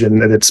imagine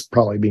that it's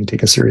probably being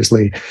taken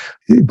seriously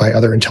by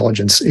other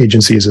intelligence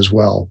agencies as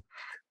well.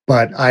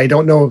 But I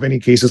don't know of any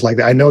cases like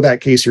that. I know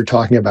that case you're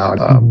talking about.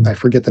 I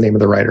forget the name of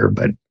the writer,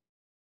 but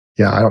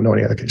yeah, I don't know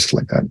any other cases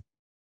like that.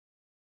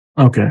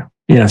 Okay.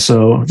 Yeah.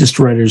 So just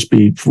writers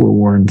be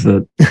forewarned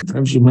that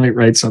sometimes you might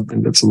write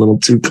something that's a little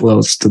too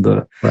close to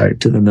the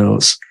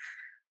nose.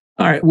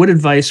 All right. What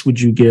advice would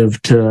you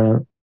give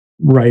to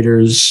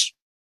writers,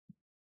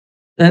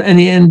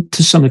 and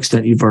to some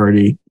extent you've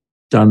already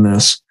done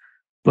this,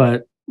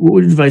 but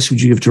what advice would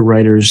you give to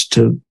writers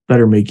to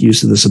better make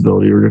use of this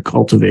ability or to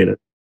cultivate it?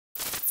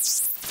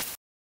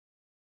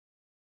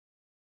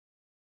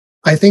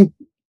 I think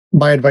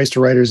my advice to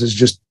writers is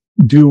just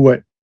do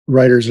what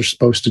writers are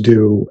supposed to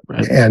do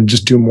and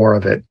just do more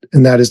of it.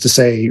 And that is to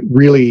say,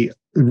 really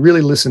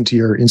really listen to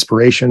your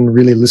inspiration,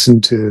 really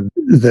listen to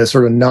the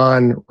sort of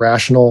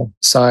non-rational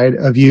side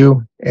of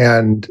you,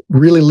 and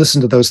really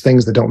listen to those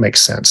things that don't make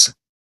sense.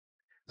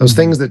 Those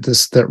things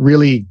that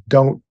really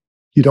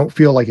you don't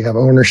feel like you have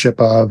ownership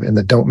of and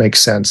that don't make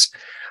sense.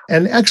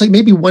 And actually,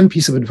 maybe one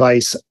piece of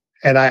advice,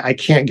 and I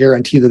can't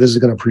guarantee that this is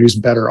going to produce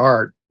better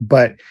art,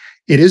 but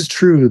it is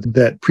true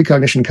that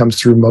precognition comes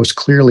through most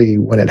clearly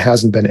when it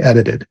hasn't been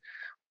edited.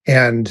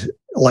 And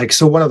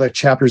so one of the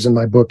chapters in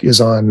my book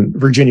is on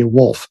Virginia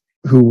Woolf,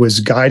 who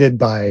was guided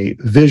by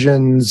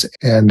visions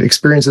and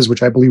experiences,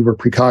 which I believe were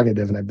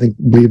precognitive. And I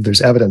believe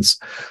there's evidence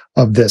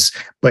of this.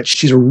 But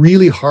she's a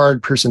really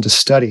hard person to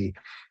study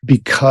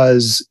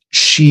because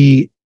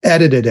she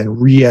edited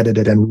and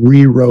re-edited and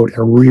rewrote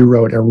and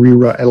rewrote and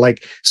rewrote. And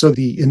so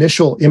the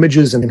initial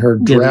images in her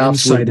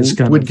drafts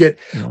would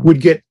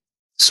get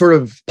sort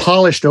of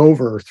polished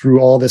over through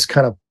all this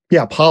kind of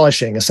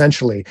polishing,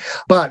 essentially.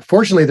 But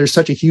fortunately, there's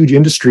such a huge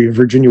industry of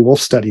Virginia Woolf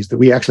studies that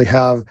we actually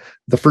have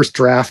the first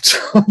drafts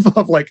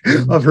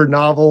of her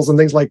novels and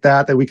things like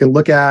that we can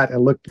look at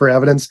and look for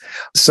evidence.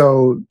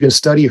 So you can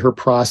study her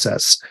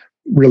process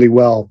really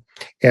well.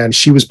 And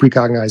she was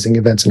precognizing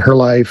events in her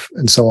life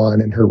and so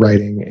on in her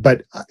writing.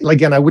 But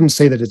again, I wouldn't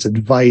say that it's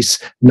advice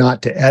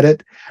not to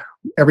edit.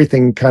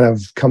 Everything kind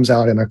of comes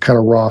out in a kind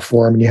of raw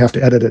form and you have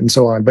to edit it and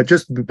so on. But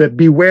but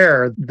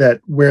beware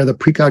that where the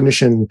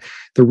precognition,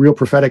 the real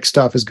prophetic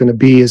stuff is going to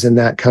be is in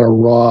that kind of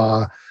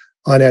raw,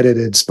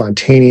 unedited,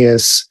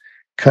 spontaneous,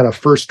 kind of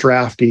first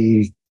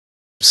drafty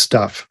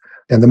stuff.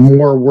 And the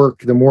more work,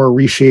 the more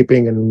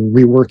reshaping and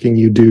reworking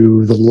you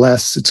do, the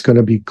less it's going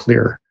to be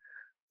clear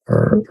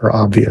or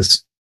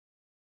obvious.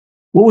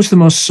 What was the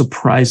most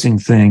surprising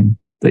thing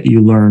that you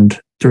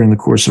learned during the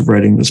course of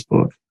writing this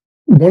book?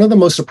 One of the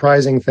most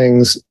surprising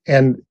things,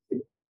 and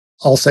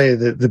I'll say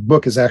that the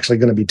book is actually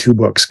going to be 2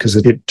 books because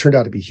it turned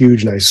out to be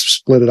huge, and I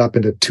split it up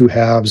into 2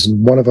 halves,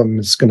 and one of them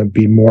is going to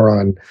be more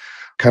on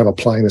kind of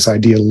applying this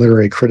idea of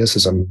literary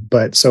criticism.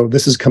 But so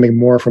this is coming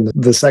more from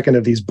the second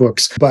of these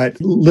books. But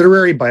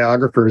literary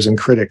biographers and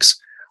critics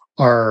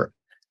are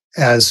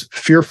as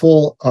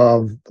fearful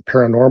of the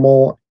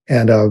paranormal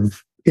and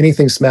of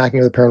anything smacking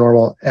of the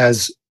paranormal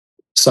as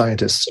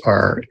scientists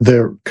are.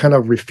 The kind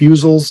of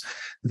refusals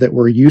that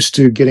we're used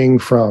to getting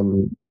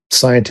from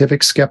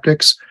scientific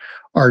skeptics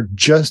are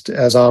just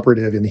as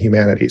operative in the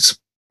humanities.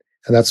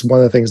 And that's one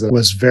of the things that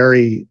was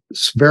very,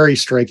 very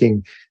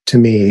striking to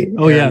me.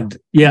 Oh, and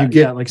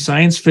yeah. Like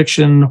science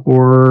fiction,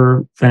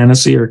 horror,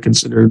 fantasy are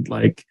considered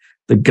like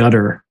the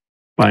gutter.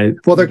 They're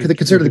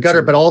considered the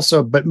gutter, but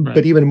also, but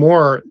even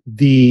more,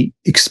 the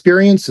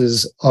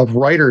experiences of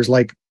writers,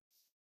 like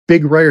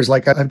big writers,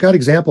 like I've got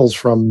examples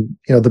from,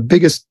 the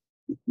biggest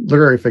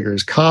literary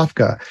figures,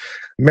 Kafka,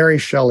 Mary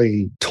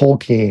Shelley,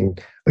 Tolkien,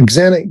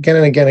 again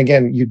and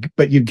again. You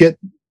get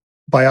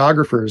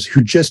biographers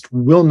who just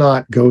will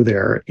not go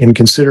there in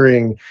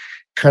considering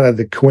kind of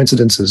the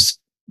coincidences,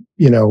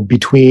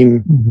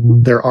 between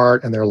their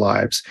art and their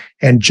lives,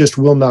 and just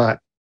will not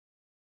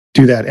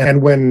do that.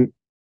 And when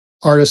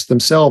artists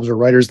themselves or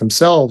writers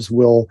themselves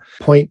will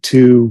point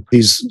to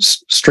these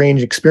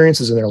strange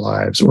experiences in their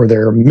lives or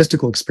their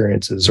mystical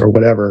experiences or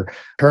whatever,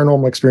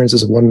 paranormal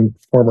experiences of one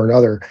form or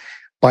another,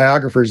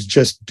 biographers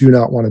just do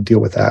not want to deal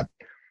with that.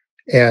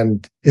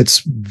 And it's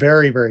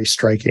very, very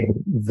striking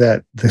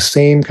that the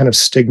same kind of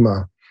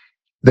stigma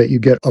that you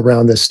get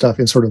around this stuff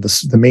in sort of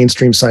the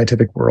mainstream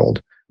scientific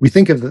world, we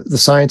think of the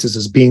sciences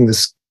as being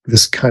this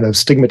kind of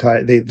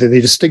stigmatized,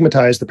 they just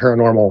stigmatize the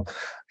paranormal,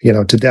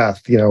 to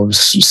death.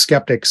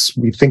 Skeptics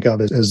we think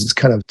of as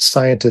kind of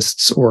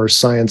scientists or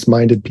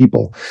science-minded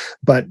people,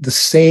 but the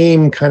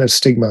same kind of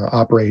stigma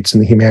operates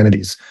in the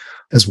humanities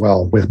as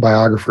well, with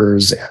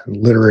biographers and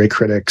literary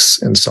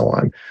critics and so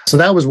on. So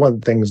that was one of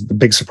the things, the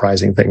big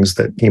surprising things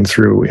that came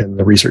through in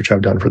the research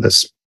I've done for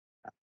this.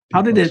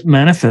 How did it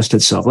manifest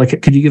itself?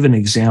 Could you give an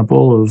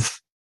example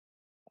of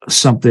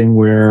something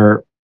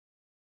where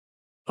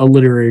a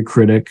literary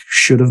critic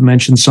should have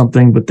mentioned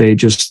something, but they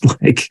just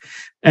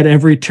at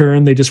every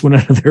turn, they just went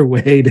out of their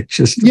way to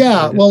just...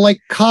 Yeah, well,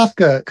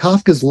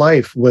 Kafka's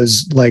life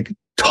was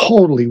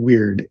totally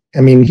weird. I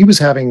mean, he was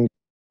having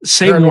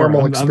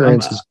paranormal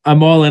experiences.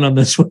 I'm all in on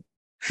this one.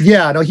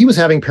 Yeah, no, he was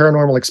having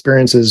paranormal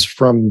experiences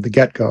from the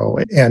get-go,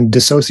 and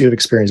dissociative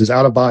experiences,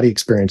 out-of-body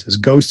experiences,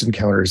 ghost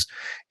encounters,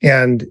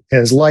 and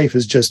his life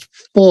is just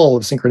full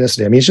of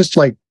synchronicity. I mean, it's just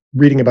like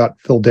reading about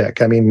Phil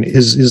Dick. I mean,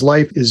 his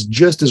life is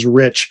just as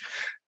rich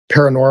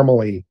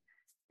paranormally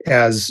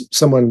as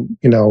someone,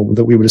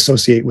 that we would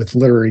associate with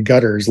literary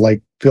gutters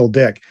like Phil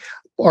Dick,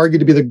 argued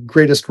to be the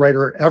greatest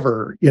writer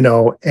ever,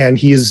 and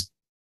he's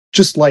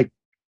just like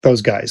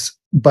those guys.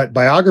 But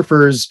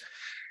biographers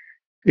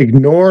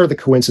ignore the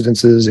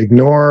coincidences,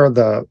 ignore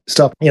the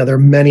stuff. There are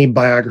many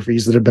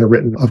biographies that have been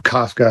written of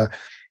Kafka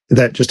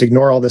that just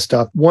ignore all this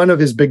stuff. One of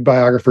his big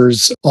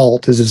biographers,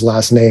 Alt is his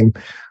last name,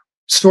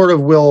 sort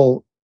of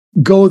will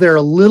go there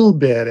a little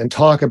bit and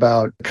talk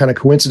about kind of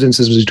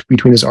coincidences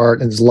between his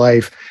art and his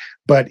life,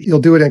 but he'll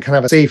do it in kind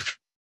of a safe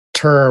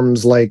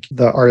terms, like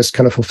the artist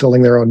kind of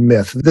fulfilling their own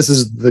myth. This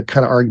is the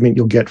kind of argument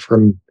you'll get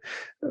from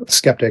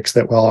skeptics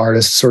that, well,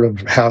 artists sort of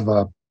have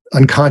a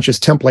unconscious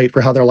template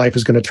for how their life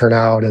is going to turn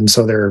out. And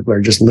so they're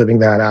just living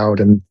that out.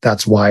 And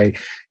that's why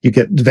you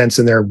get events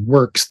in their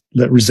works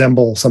that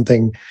resemble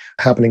something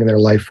happening in their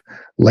life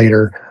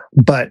later.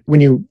 But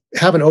when you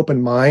have an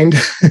open mind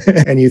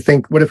and you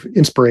think, what if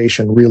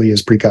inspiration really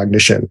is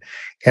precognition?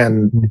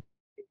 And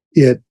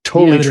it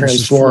totally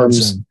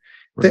transforms.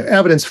 The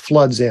evidence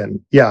floods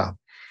in. Yeah.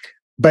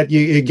 But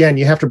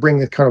you have to bring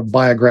the kind of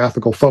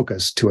biographical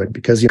focus to it,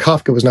 because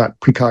Kafka was not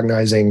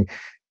precognizing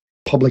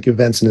public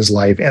events in his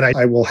life. And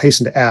I will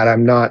hasten to add,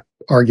 I'm not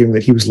arguing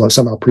that he was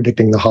somehow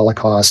predicting the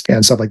Holocaust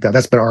and stuff like that.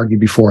 That's been argued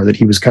before, that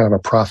he was kind of a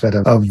prophet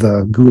of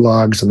the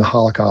gulags and the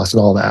Holocaust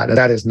and all that. And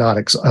that is not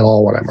at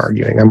all what I'm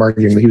arguing. I'm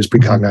arguing that he was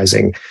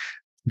precognizing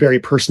very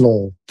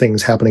personal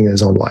things happening in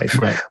his own life.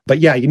 Right. But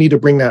yeah, you need to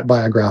bring that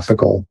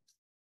biographical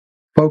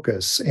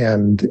focus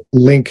and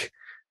link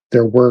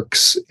their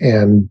works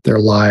and their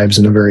lives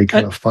in a very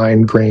kind of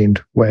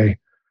fine-grained way.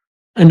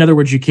 In other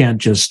words, you can't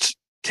just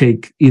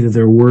take either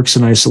their works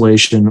in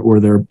isolation or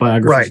their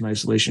biographies in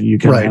isolation. You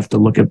kind of have to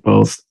look at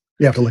both.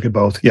 You have to look at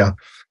both, yeah.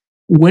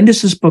 When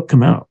does this book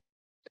come out?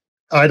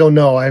 I don't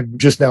know. I'm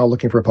just now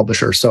looking for a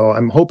publisher. So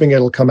I'm hoping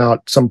it'll come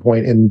out some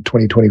point in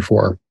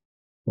 2024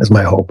 is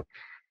my hope.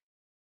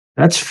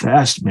 That's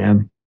fast,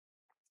 man.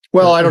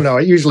 Well, I don't know.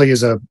 It usually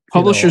is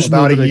publishers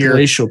about move at a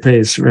glacial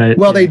pace, right?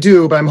 Well, they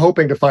do, but I'm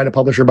hoping to find a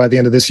publisher by the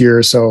end of this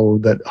year, so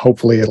that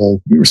hopefully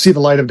it'll see the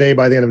light of day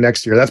by the end of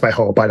next year. That's my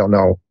hope. I don't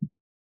know.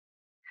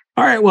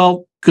 All right.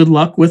 Well, good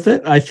luck with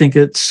it. I think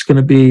it's going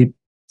to be a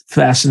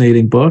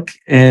fascinating book,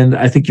 and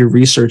I think your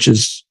research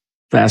is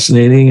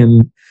fascinating.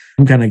 And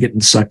I'm kind of getting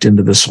sucked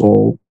into this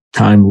whole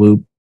time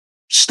loop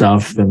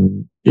stuff,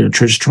 and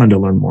just trying to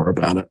learn more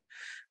about it,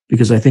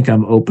 because I think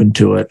I'm open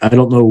to it. I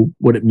don't know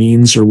what it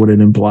means or what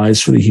it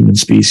implies for the human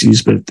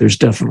species, but there's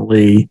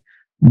definitely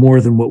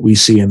more than what we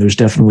see. And there's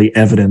definitely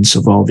evidence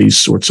of all these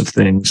sorts of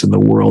things in the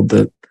world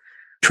that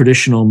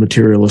traditional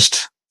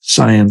materialist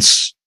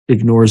science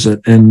ignores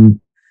it.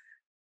 And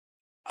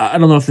I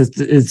don't know if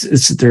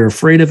it's that they're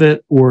afraid of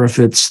it, or if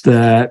it's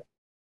that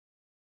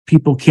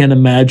people can't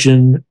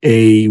imagine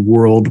a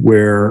world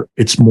where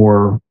it's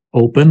more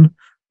open,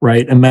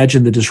 right?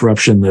 Imagine the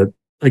disruption that,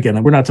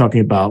 again, we're not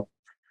talking about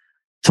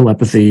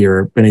telepathy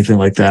or anything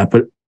like that,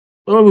 but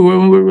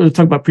we're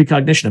talking about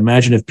precognition.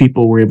 Imagine if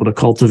people were able to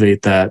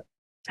cultivate that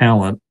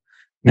talent,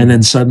 and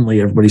then suddenly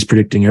everybody's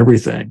predicting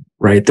everything,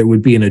 right? There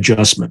would be an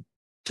adjustment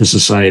to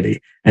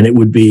society, and it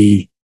would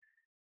be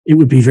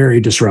very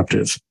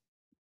disruptive,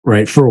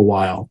 right, for a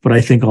while, but I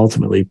think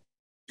ultimately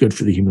good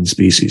for the human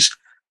species.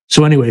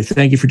 So anyway,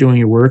 thank you for doing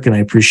your work, and I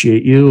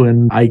appreciate you,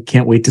 and I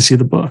can't wait to see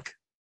the book.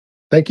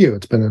 Thank you.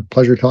 It's been a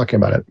pleasure talking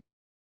about it.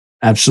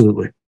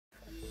 Absolutely.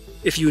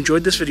 If you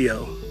enjoyed this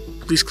video,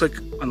 please click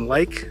on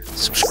like,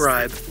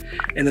 subscribe,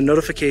 and the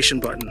notification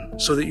button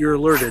so that you're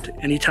alerted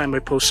anytime I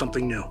post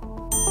something new.